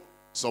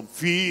 some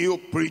few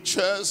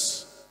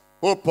preachers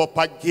who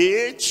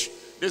propagate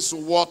this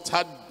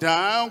watered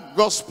down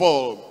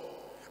gospel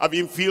have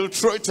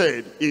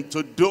infiltrated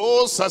into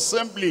those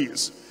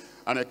assemblies,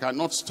 and I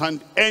cannot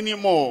stand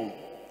anymore.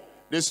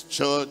 This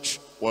church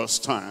will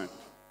stand.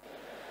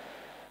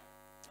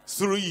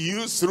 Through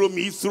you, through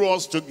me, through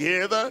us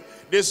together,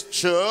 this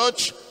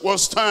church will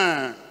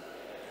stand.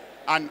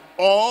 And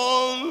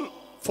all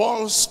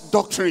false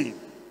doctrine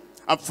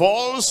and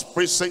false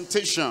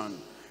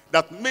presentation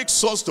that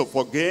makes us to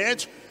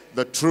forget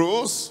the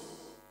truth,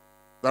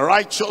 the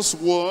righteous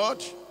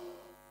word,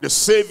 the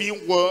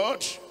saving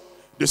word,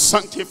 the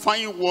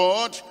sanctifying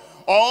word,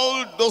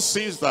 all those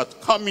things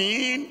that come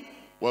in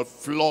will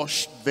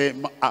flush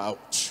them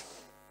out.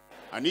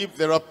 And if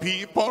there are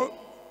people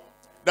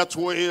that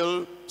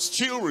will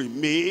still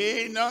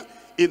remain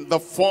in the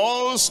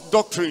false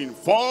doctrine,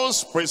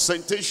 false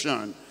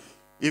presentation,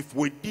 if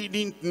we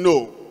didn't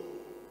know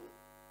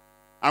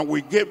and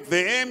we gave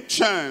them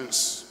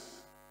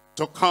chance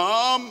to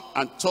come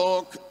and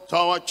talk to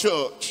our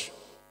church,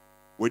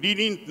 we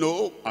didn't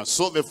know, and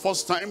so the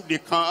first time they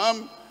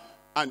come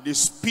and they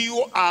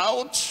spew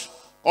out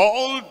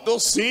all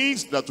those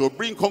things that will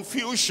bring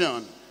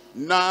confusion,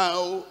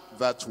 now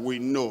that we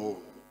know,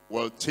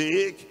 we'll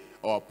take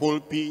our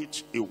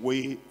pulpit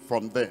away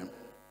from them,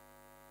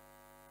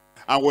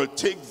 and we'll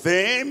take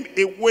them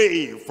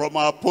away from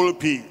our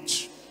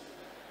pulpit.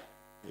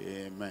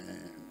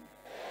 Amen.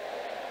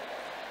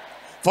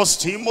 1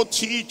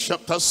 Timothy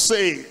chapter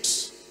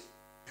 6.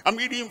 I'm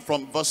reading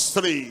from verse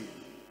 3.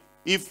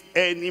 If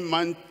any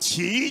man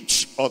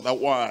teach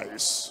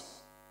otherwise,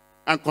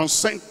 and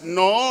consent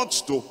not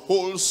to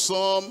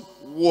wholesome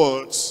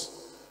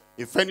words,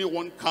 if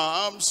anyone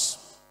comes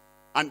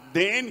and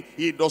then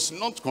he does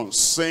not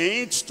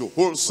consent to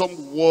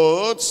wholesome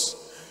words,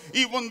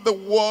 even the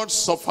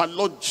words of our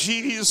Lord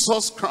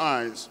Jesus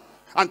Christ,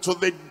 and to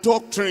the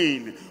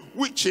doctrine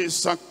which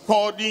is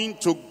according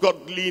to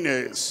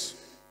godliness,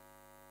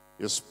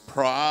 is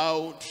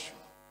proud,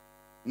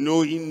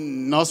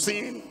 knowing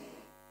nothing,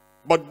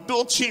 but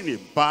doting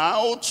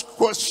about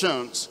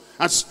questions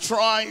and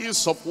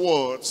strifes of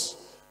words,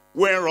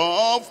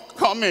 whereof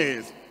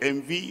cometh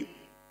envy,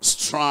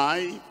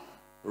 strife,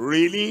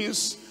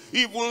 railings,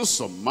 evil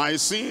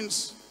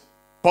surmisings,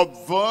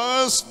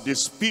 perverse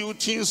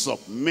disputings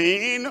of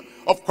men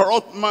of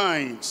corrupt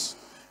minds,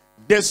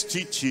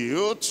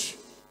 destitute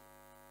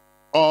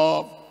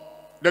of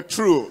the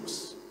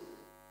truth,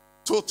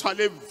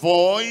 totally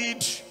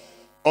void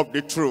of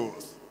the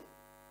truth,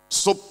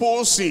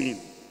 supposing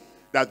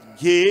that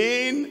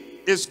gain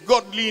is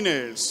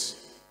godliness.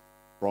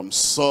 From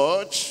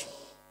such,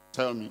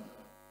 tell me,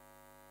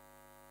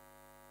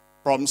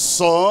 from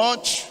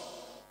such,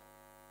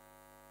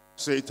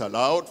 say it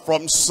aloud,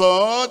 from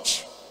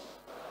such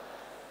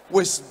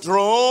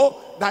withdraw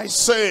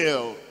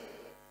thyself.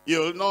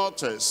 You'll not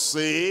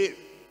say,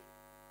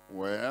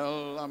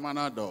 well, I'm an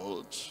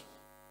adult.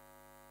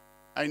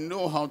 I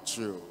know how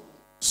to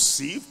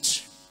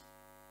sift.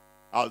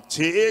 I'll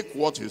take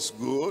what is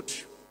good,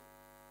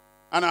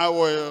 and I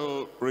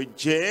will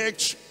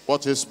reject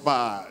what is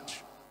bad.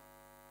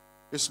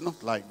 It's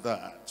not like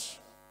that.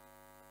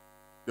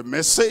 The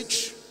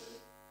message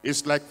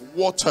is like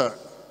water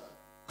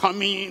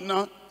coming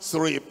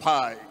through a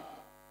pipe.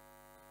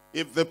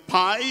 If the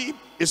pipe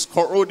is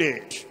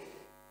corroded,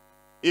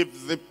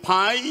 if the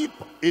pipe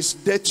is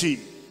dirty,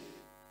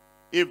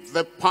 if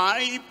the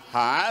pipe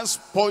has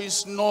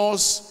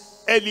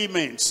poisonous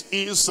elements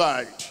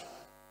inside,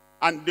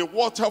 and the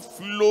water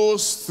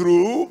flows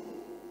through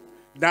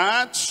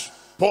that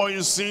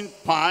poison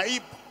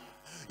pipe,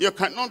 you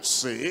cannot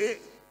say,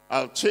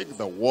 I'll take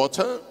the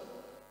water,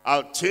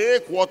 I'll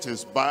take what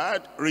is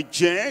bad,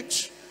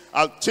 reject,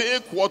 I'll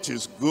take what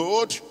is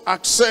good,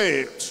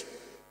 accept.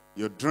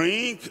 You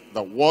drink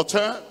the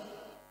water,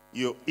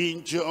 you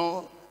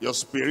injure your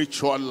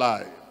spiritual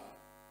life.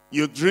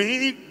 You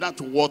drink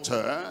that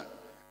water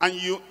and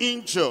you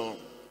injure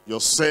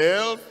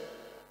yourself.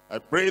 I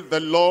pray the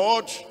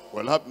Lord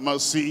will have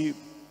mercy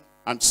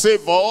and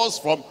save us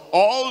from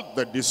all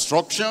the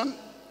destruction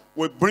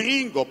we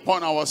bring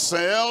upon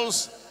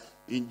ourselves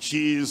in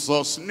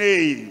Jesus'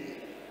 name.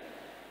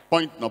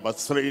 Point number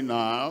 3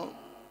 now.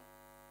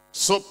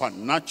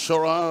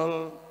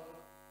 Supernatural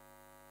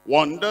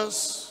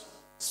wonders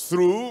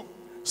through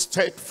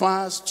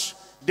steadfast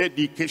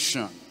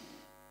dedication.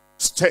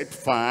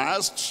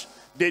 Steadfast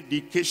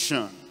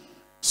dedication.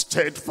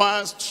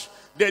 Steadfast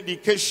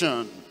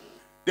dedication.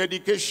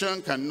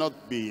 Dedication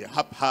cannot be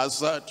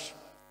haphazard.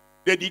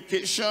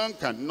 Dedication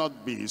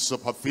cannot be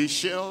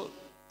superficial.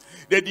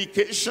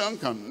 Dedication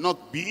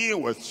cannot be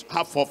with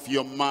half of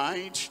your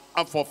mind,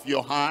 half of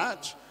your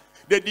heart.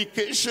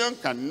 Dedication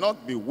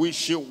cannot be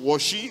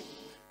wishy-washy.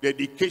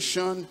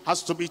 Dedication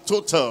has to be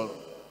total.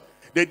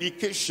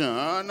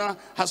 Dedication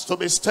has to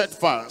be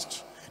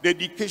steadfast.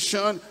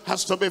 Dedication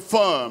has to be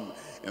firm.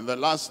 In the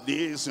last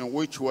days in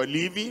which we're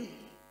living,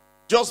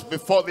 just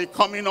before the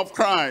coming of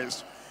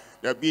Christ,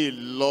 there'll be a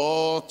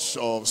lot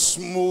of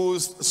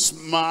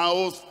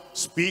smooth-mouthed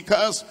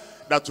speakers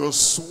that will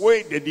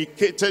sway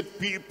dedicated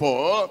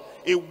people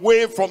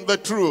away from the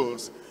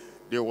truth.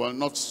 They will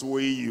not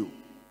sway you.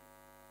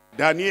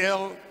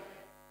 Daniel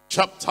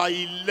chapter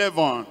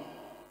 11.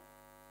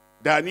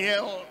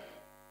 Daniel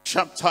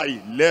chapter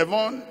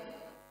 11.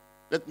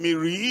 Let me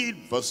read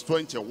verse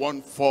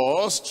 21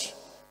 first.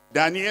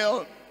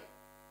 Daniel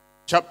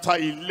chapter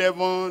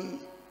 11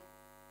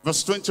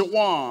 verse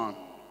 21.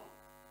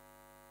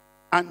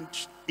 And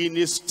in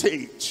a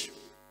state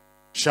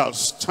shall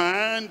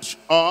stand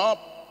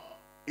up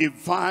a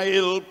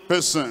vile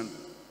person,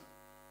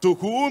 to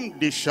whom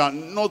they shall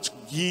not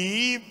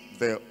give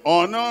the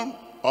honor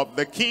of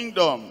the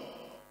kingdom,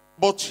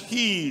 but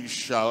he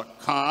shall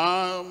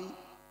come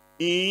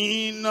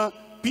in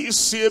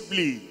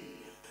peaceably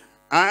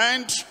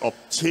and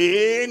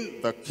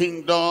obtain the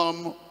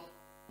kingdom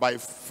by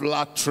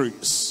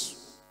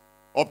flatteries.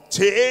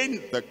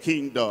 Obtain the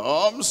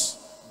kingdoms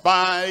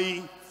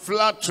by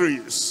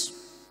flatteries.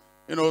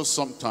 You know,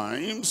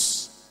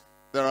 sometimes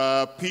there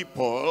are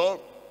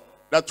people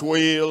that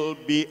will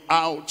be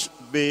out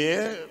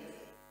there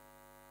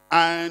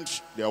and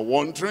they're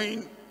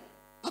wondering,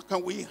 how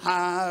can we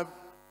have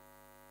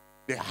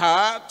the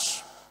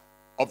heart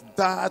of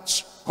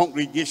that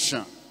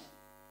congregation?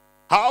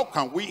 How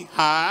can we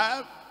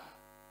have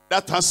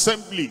that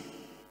assembly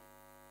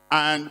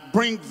and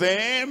bring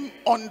them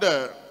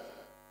under?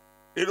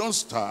 They don't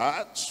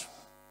start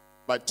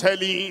by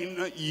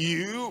telling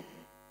you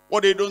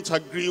what they don't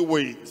agree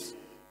with.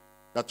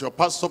 That your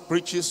pastor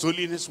preaches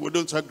holiness, we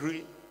don't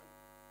agree.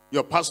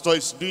 Your pastor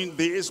is doing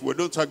this, we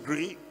don't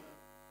agree.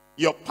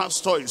 Your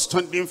pastor is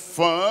standing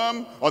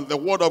firm on the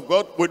word of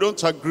God, we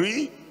don't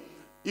agree.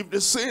 If they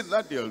say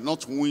that, they'll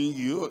not win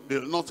you,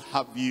 they'll not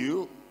have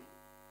you.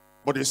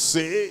 But they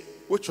say,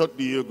 which church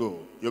do you go?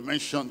 You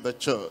mentioned the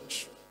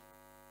church.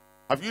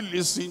 Have you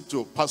listened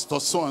to Pastor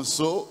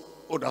so-and-so?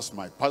 Oh, that's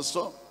my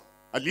pastor.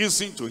 I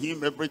listen to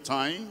him every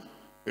time.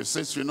 He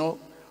says, you know,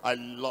 I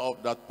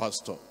love that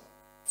pastor.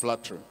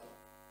 Flattery.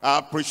 I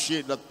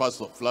appreciate that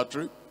pastor.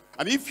 Flattery.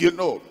 And if you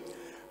know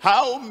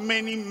how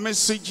many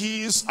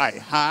messages I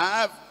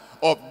have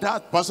of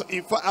that pastor,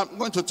 in fact, I'm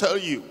going to tell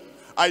you,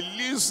 I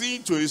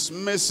listen to his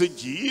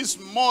messages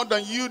more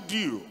than you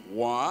do.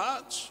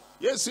 What?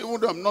 Yes, even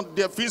though I'm not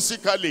there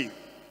physically.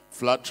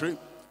 Flattery.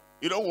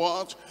 You know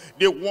what?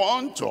 They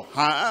want to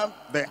have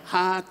the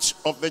heart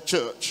of the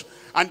church.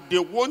 And they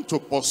want to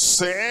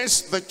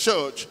possess the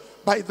church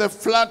by the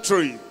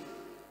flattery.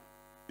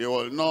 They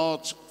will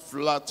not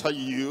flatter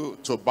you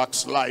to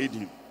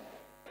backsliding.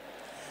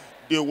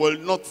 They will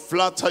not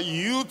flatter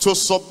you to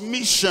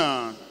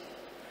submission.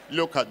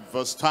 Look at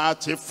verse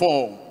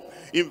 34.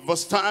 In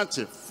verse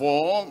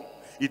 34,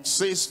 it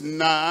says,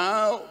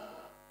 now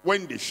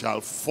when they shall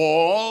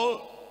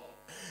fall,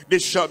 they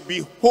shall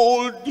be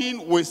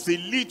holding with a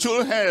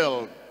little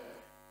help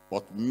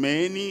but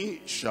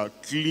many shall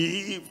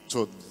cleave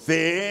to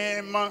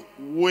them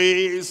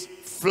with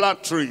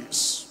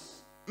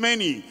flatteries.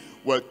 Many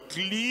will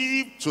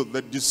cleave to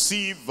the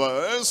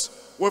deceivers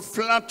with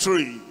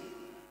flattery.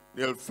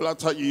 They'll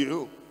flatter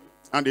you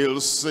and they'll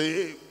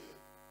say,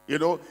 you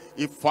know,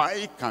 if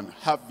I can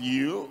have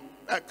you,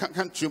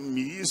 can't you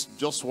miss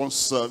just one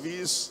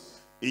service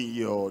in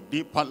your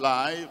deeper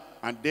life,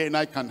 and then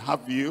I can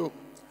have you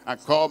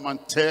and come and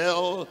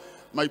tell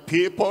my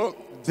people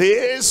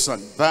this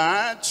and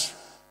that,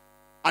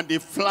 and they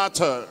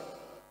flatter.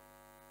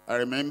 I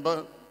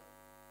remember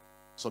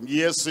some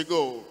years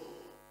ago,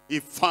 a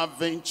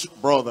fervent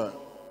brother.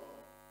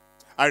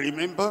 I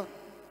remember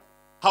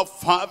how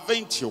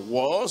fervent he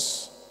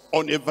was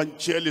on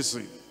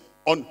evangelism,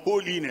 on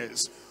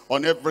holiness,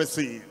 on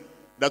everything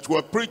that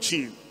we're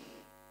preaching.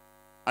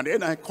 And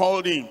then I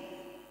called him.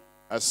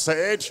 I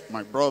said,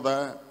 my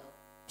brother,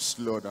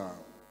 slow down.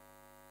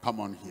 Come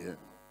on here.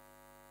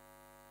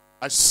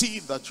 I see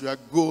that you are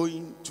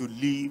going to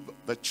leave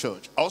the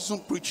church. I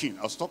wasn't preaching.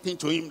 I was talking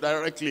to him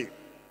directly.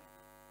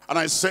 And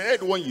I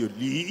said, when you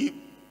leave,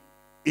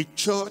 a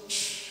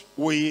church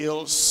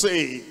will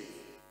say,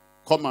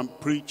 come and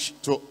preach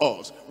to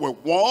us. We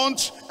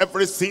want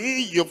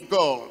everything you've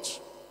got.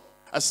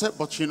 I said,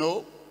 but you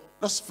know,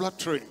 that's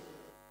flattery.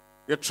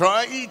 They're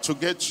trying to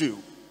get you.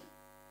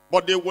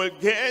 But they will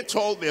get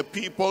all their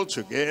people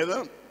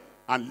together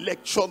and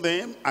lecture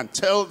them and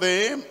tell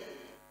them,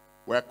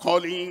 we're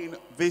calling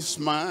this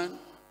man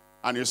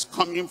and he's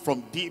coming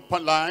from deeper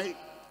life.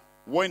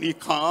 When he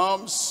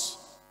comes,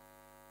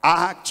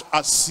 act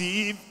as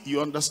if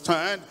you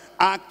understand.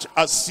 Act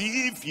as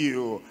if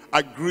you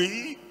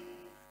agree.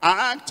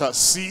 Act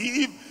as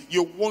if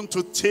you want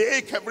to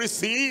take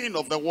everything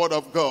of the word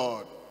of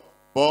God.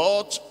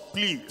 But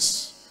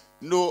please,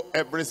 know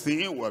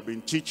everything we've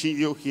been teaching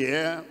you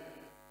here.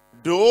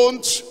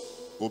 Don't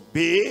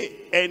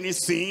obey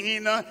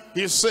anything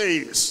he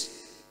says.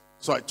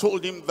 So I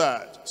told him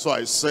that. So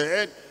I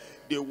said,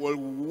 they will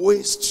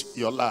waste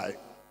your life.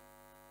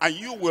 And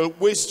you will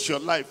waste your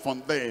life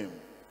on them.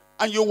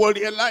 And you will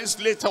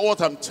realize later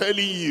what I'm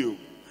telling you.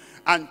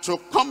 And to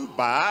come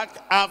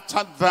back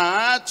after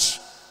that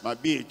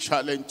might be a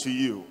challenge to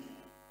you.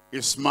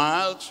 He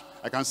smiled.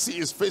 I can see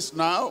his face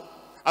now.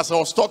 As I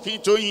was talking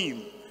to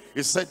him,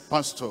 he said,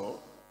 Pastor,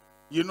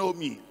 you know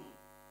me,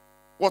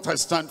 what I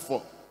stand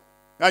for.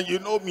 And you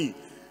know me,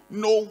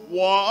 no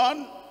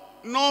one,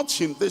 not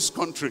in this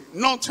country,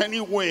 not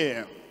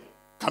anywhere,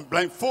 can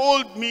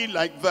blindfold me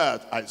like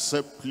that. I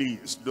said,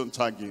 please, don't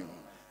argue.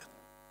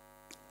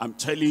 I'm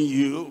telling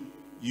you,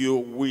 you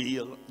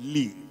will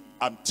leave.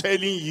 I'm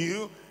telling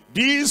you,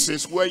 this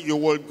is where you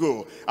will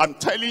go. I'm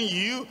telling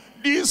you,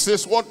 this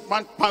is what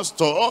my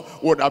pastor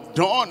would have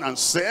done and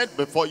said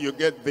before you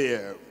get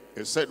there.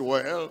 He said,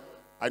 well,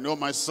 I know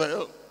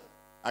myself.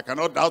 I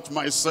cannot doubt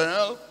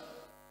myself.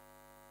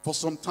 For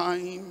some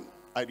time,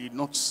 I did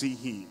not see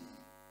him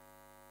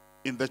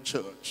in the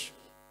church.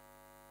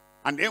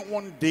 And then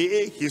one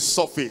day, he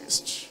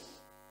surfaced.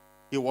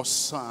 He was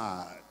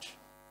sad.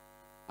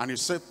 And he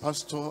said,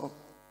 Pastor,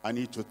 I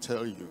need to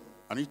tell you.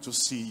 I need to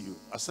see you.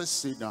 I said,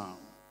 sit down.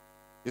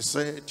 He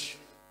said,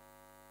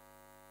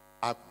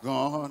 I've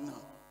gone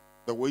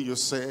the way you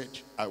said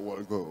I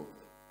will go.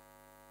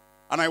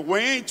 And I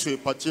went to a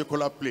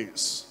particular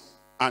place.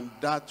 And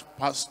that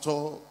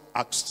pastor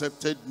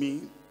accepted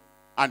me.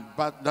 And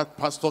that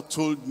pastor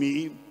told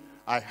me,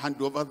 I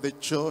hand over the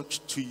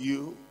church to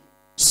you.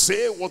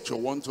 Say what you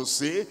want to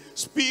say.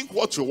 Speak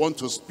what you want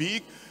to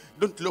speak.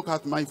 Don't look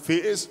at my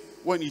face.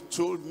 When he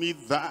told me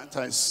that,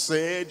 I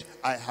said,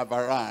 I have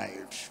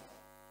arrived.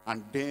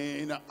 And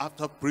then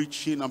after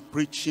preaching and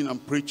preaching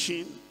and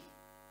preaching,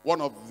 one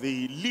of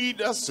the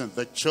leaders in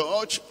the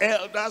church,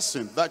 elders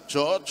in that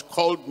church,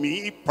 called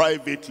me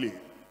privately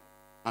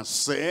and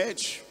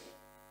said,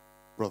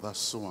 Brother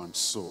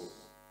so-and-so,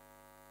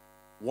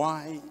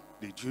 why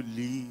did you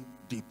leave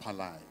deeper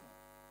life?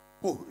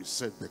 Oh, he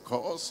said,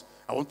 because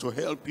I want to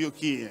help you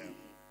here.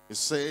 He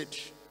said,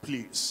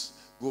 please,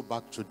 go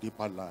back to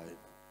deeper life.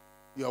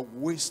 You are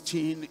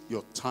wasting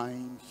your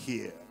time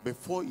here.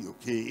 Before you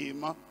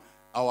came,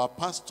 our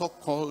pastor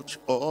called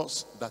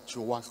us that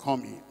you were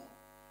coming.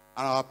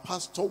 And our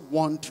pastor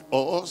wants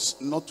us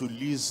not to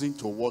listen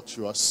to what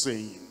you are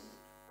saying.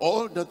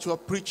 All that you are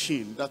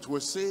preaching, that we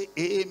say,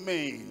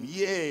 amen,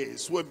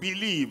 yes, we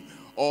believe,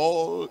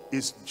 all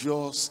is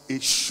just a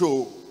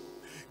show.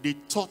 They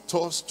taught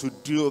us to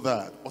do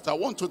that. But I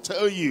want to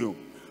tell you,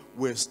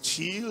 we're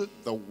still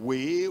the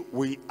way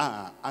we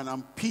are. And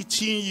I'm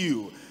pitying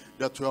you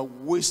that you are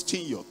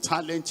wasting your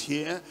talent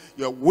here.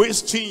 You're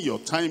wasting your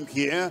time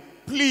here.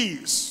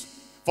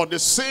 Please, for the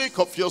sake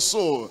of your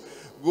soul,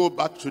 go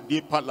back to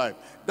deeper life.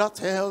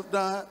 That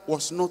elder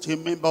was not a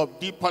member of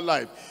deeper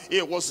life.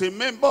 He was a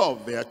member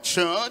of their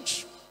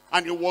church.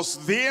 And he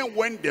was there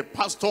when the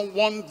pastor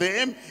warned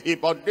them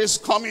about this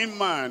coming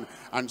man.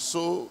 And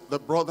so the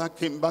brother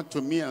came back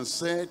to me and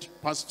said,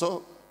 Pastor,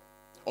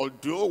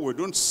 although we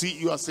don't see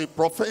you as a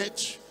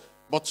prophet,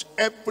 but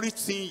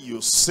everything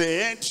you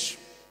said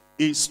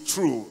is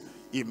true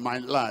in my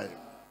life.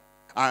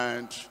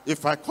 And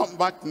if I come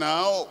back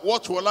now,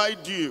 what will I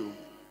do?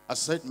 I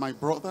said, my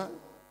brother,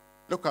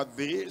 look at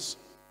this.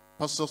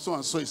 Pastor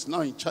so-and-so is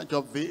now in charge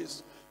of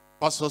this.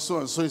 Pastor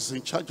so-and-so is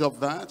in charge of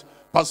that.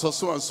 Pastor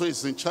so-and-so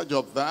is in charge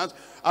of that.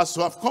 As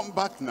we have come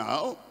back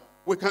now,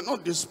 we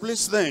cannot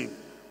displace them.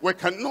 We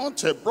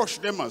cannot brush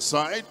them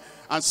aside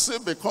and say,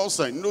 because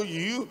I know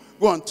you,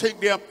 go and take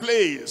their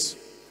place.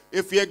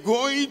 If you're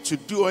going to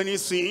do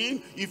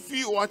anything, if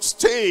you had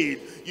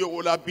stayed, you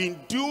would have been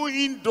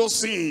doing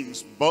those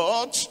things.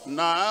 But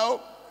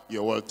now,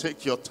 you will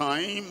take your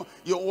time,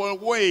 you will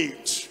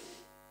wait.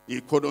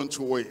 He couldn't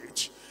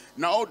wait.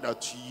 Now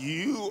that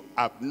you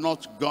have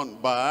not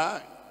gone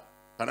back,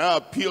 can I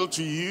appeal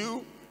to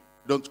you?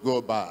 Don't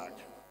go back.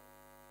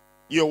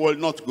 You will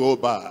not go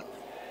back.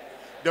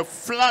 The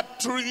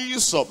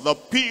flatteries of the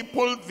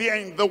people there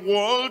in the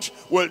world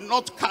will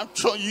not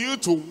capture you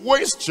to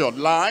waste your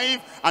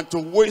life and to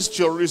waste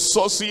your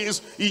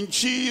resources in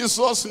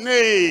Jesus'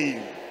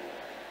 name.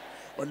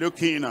 We're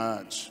looking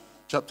at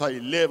chapter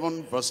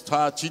 11, verse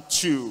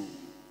 32.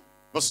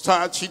 Verse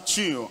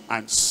 32,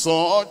 and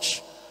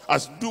such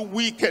as do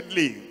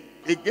wickedly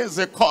against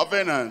the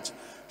covenant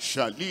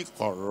shall he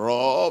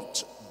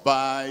corrupt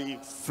by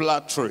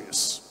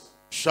flatteries.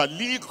 Shall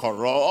he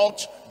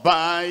corrupt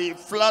by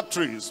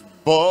flatteries.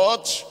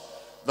 But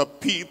the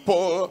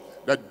people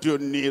that do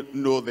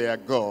know their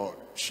God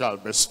shall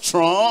be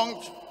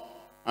strong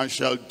and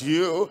shall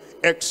do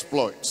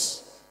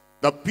exploits.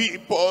 The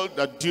people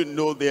that do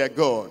know their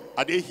God,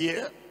 are they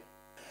here?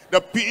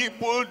 The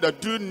people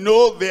that do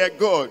know their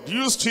God, do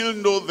you still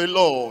know the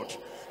Lord?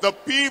 The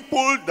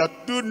people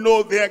that do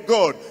know their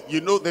God,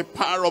 you know the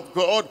power of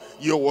God,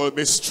 you will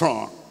be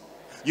strong.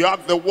 You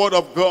have the word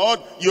of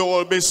God, you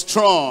will be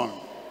strong.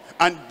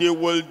 And they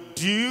will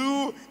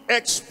do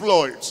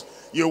exploits.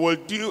 You will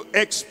do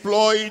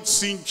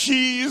exploits in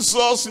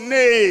Jesus'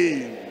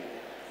 name.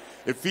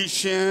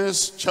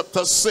 Ephesians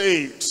chapter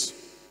 6,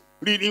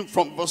 reading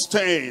from verse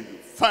 10.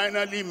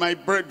 Finally, my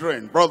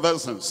brethren,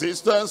 brothers and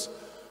sisters,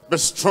 be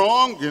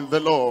strong in the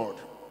Lord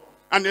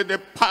and in the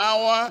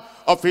power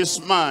of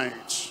his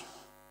might.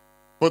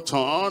 Put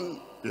on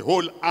the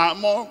whole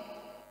armor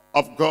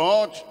of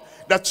God,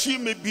 that ye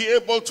may be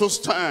able to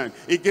stand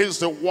against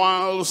the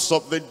wiles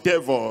of the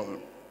devil.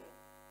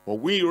 For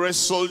we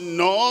wrestle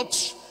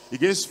not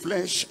against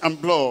flesh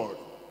and blood,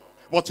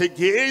 but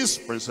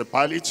against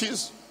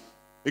principalities,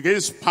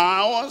 against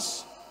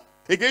powers,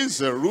 against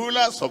the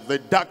rulers of the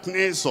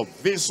darkness of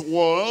this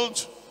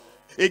world,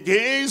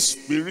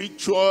 against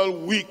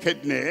spiritual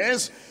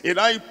wickedness in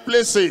high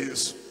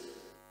places.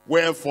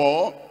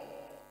 Wherefore,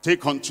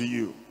 take unto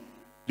you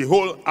the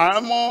whole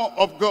armor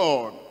of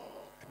God,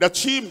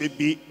 that ye may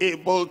be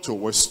able to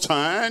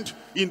withstand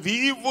in the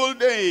evil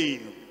day.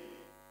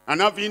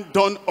 And having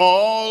done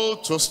all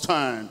to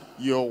stand,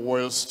 you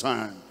will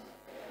stand.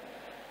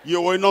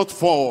 You will not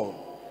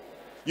fall.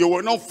 You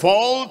will not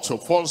fall to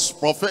false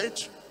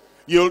prophet.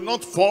 You will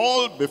not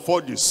fall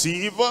before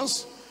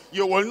deceivers.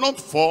 You will not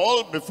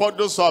fall before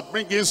those who are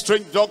bringing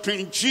strange doctrine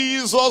in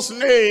Jesus'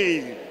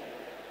 name.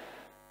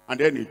 And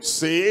then it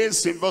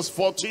says in verse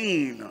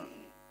 14,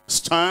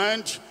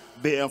 stand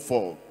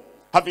therefore,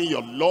 having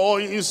your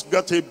loins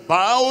girt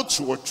about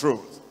with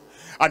truth,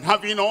 and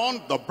having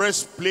on the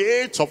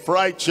breastplate of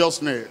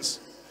righteousness,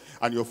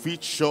 and your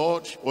feet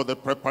shod with the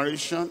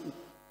preparation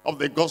of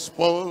the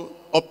gospel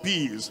of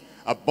peace.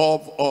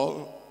 Above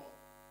all,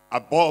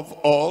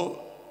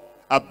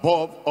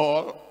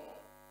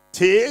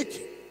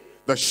 take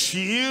the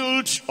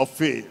shield of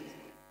faith,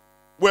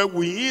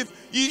 wherewith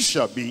ye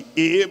shall be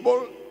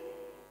able,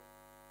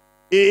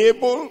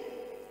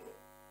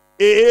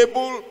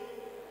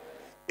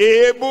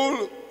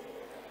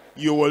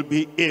 you will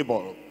be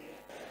able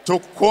to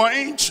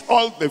quench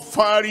all the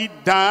fiery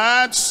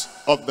darts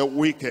of the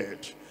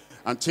wicked,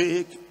 and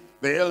take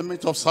the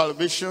helmet of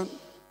salvation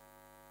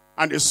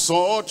and the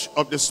sword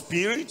of the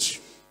Spirit,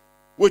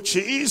 which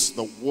is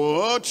the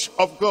word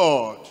of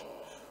God,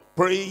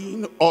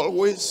 praying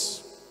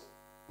always.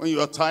 When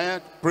you are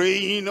tired,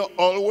 praying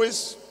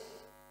always.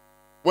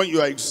 When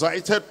you are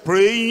excited,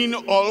 praying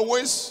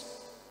always.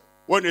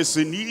 When there's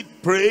a need,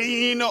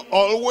 praying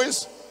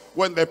always.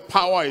 When the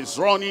power is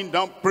running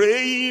down,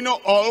 praying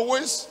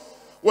always.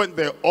 When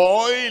the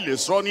oil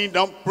is running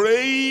down,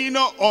 praying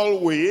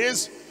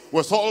always,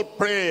 with all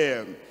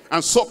prayer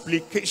and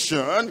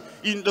supplication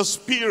in the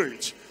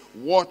Spirit,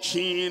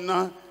 watching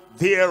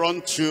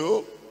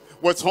thereunto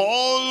with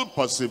all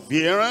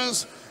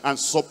perseverance and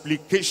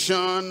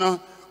supplication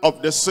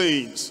of the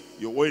saints.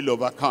 You will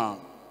overcome.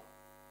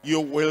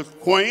 You will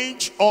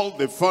quench all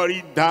the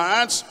fiery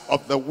darts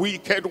of the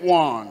wicked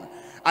one.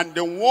 And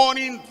the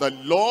warning the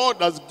Lord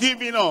has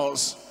given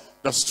us,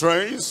 the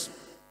strength,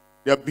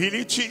 the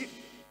ability,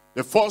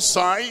 the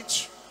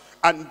foresight,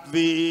 and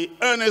the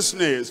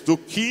earnestness to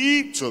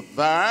keep to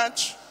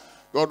that,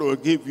 God will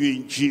give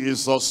you in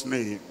Jesus'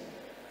 name.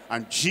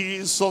 And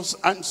Jesus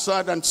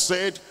answered and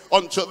said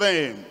unto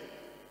them,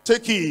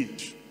 take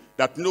heed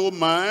that no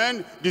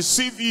man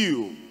deceive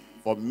you,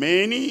 for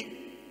many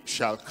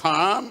shall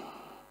come,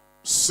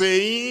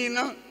 saying,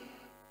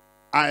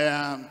 I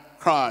am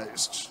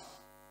Christ,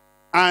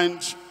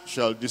 and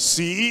shall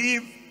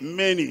deceive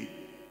many,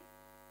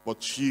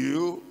 but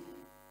you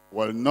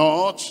will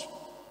not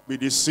be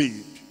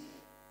deceived.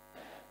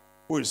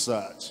 Who is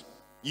that?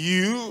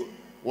 You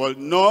will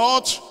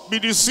not be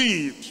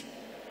deceived.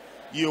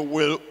 You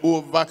will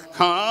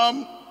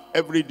overcome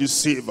every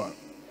deceiver.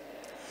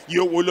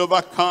 You will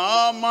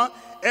overcome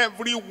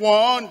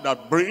everyone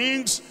that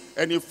brings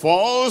any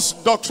false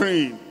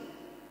doctrine.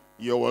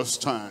 You will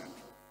stand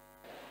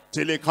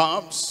till he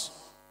comes.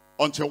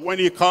 Until when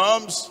he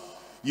comes,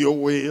 you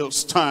will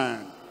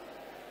stand.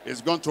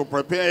 He's going to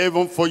prepare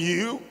heaven for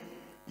you.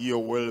 You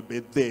will be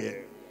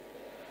there.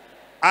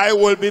 I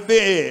will be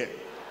there.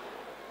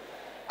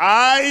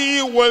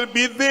 I will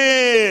be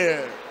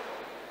there.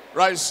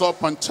 Rise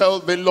up and tell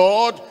the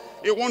Lord,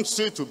 he wants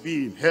you to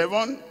be in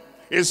heaven.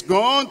 He's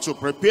going to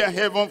prepare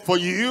heaven for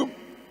you.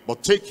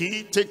 But take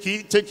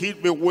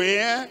it,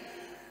 beware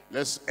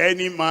lest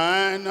any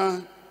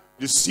man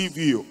deceive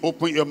you.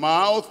 Open your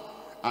mouth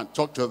and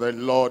talk to the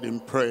Lord in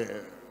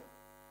prayer.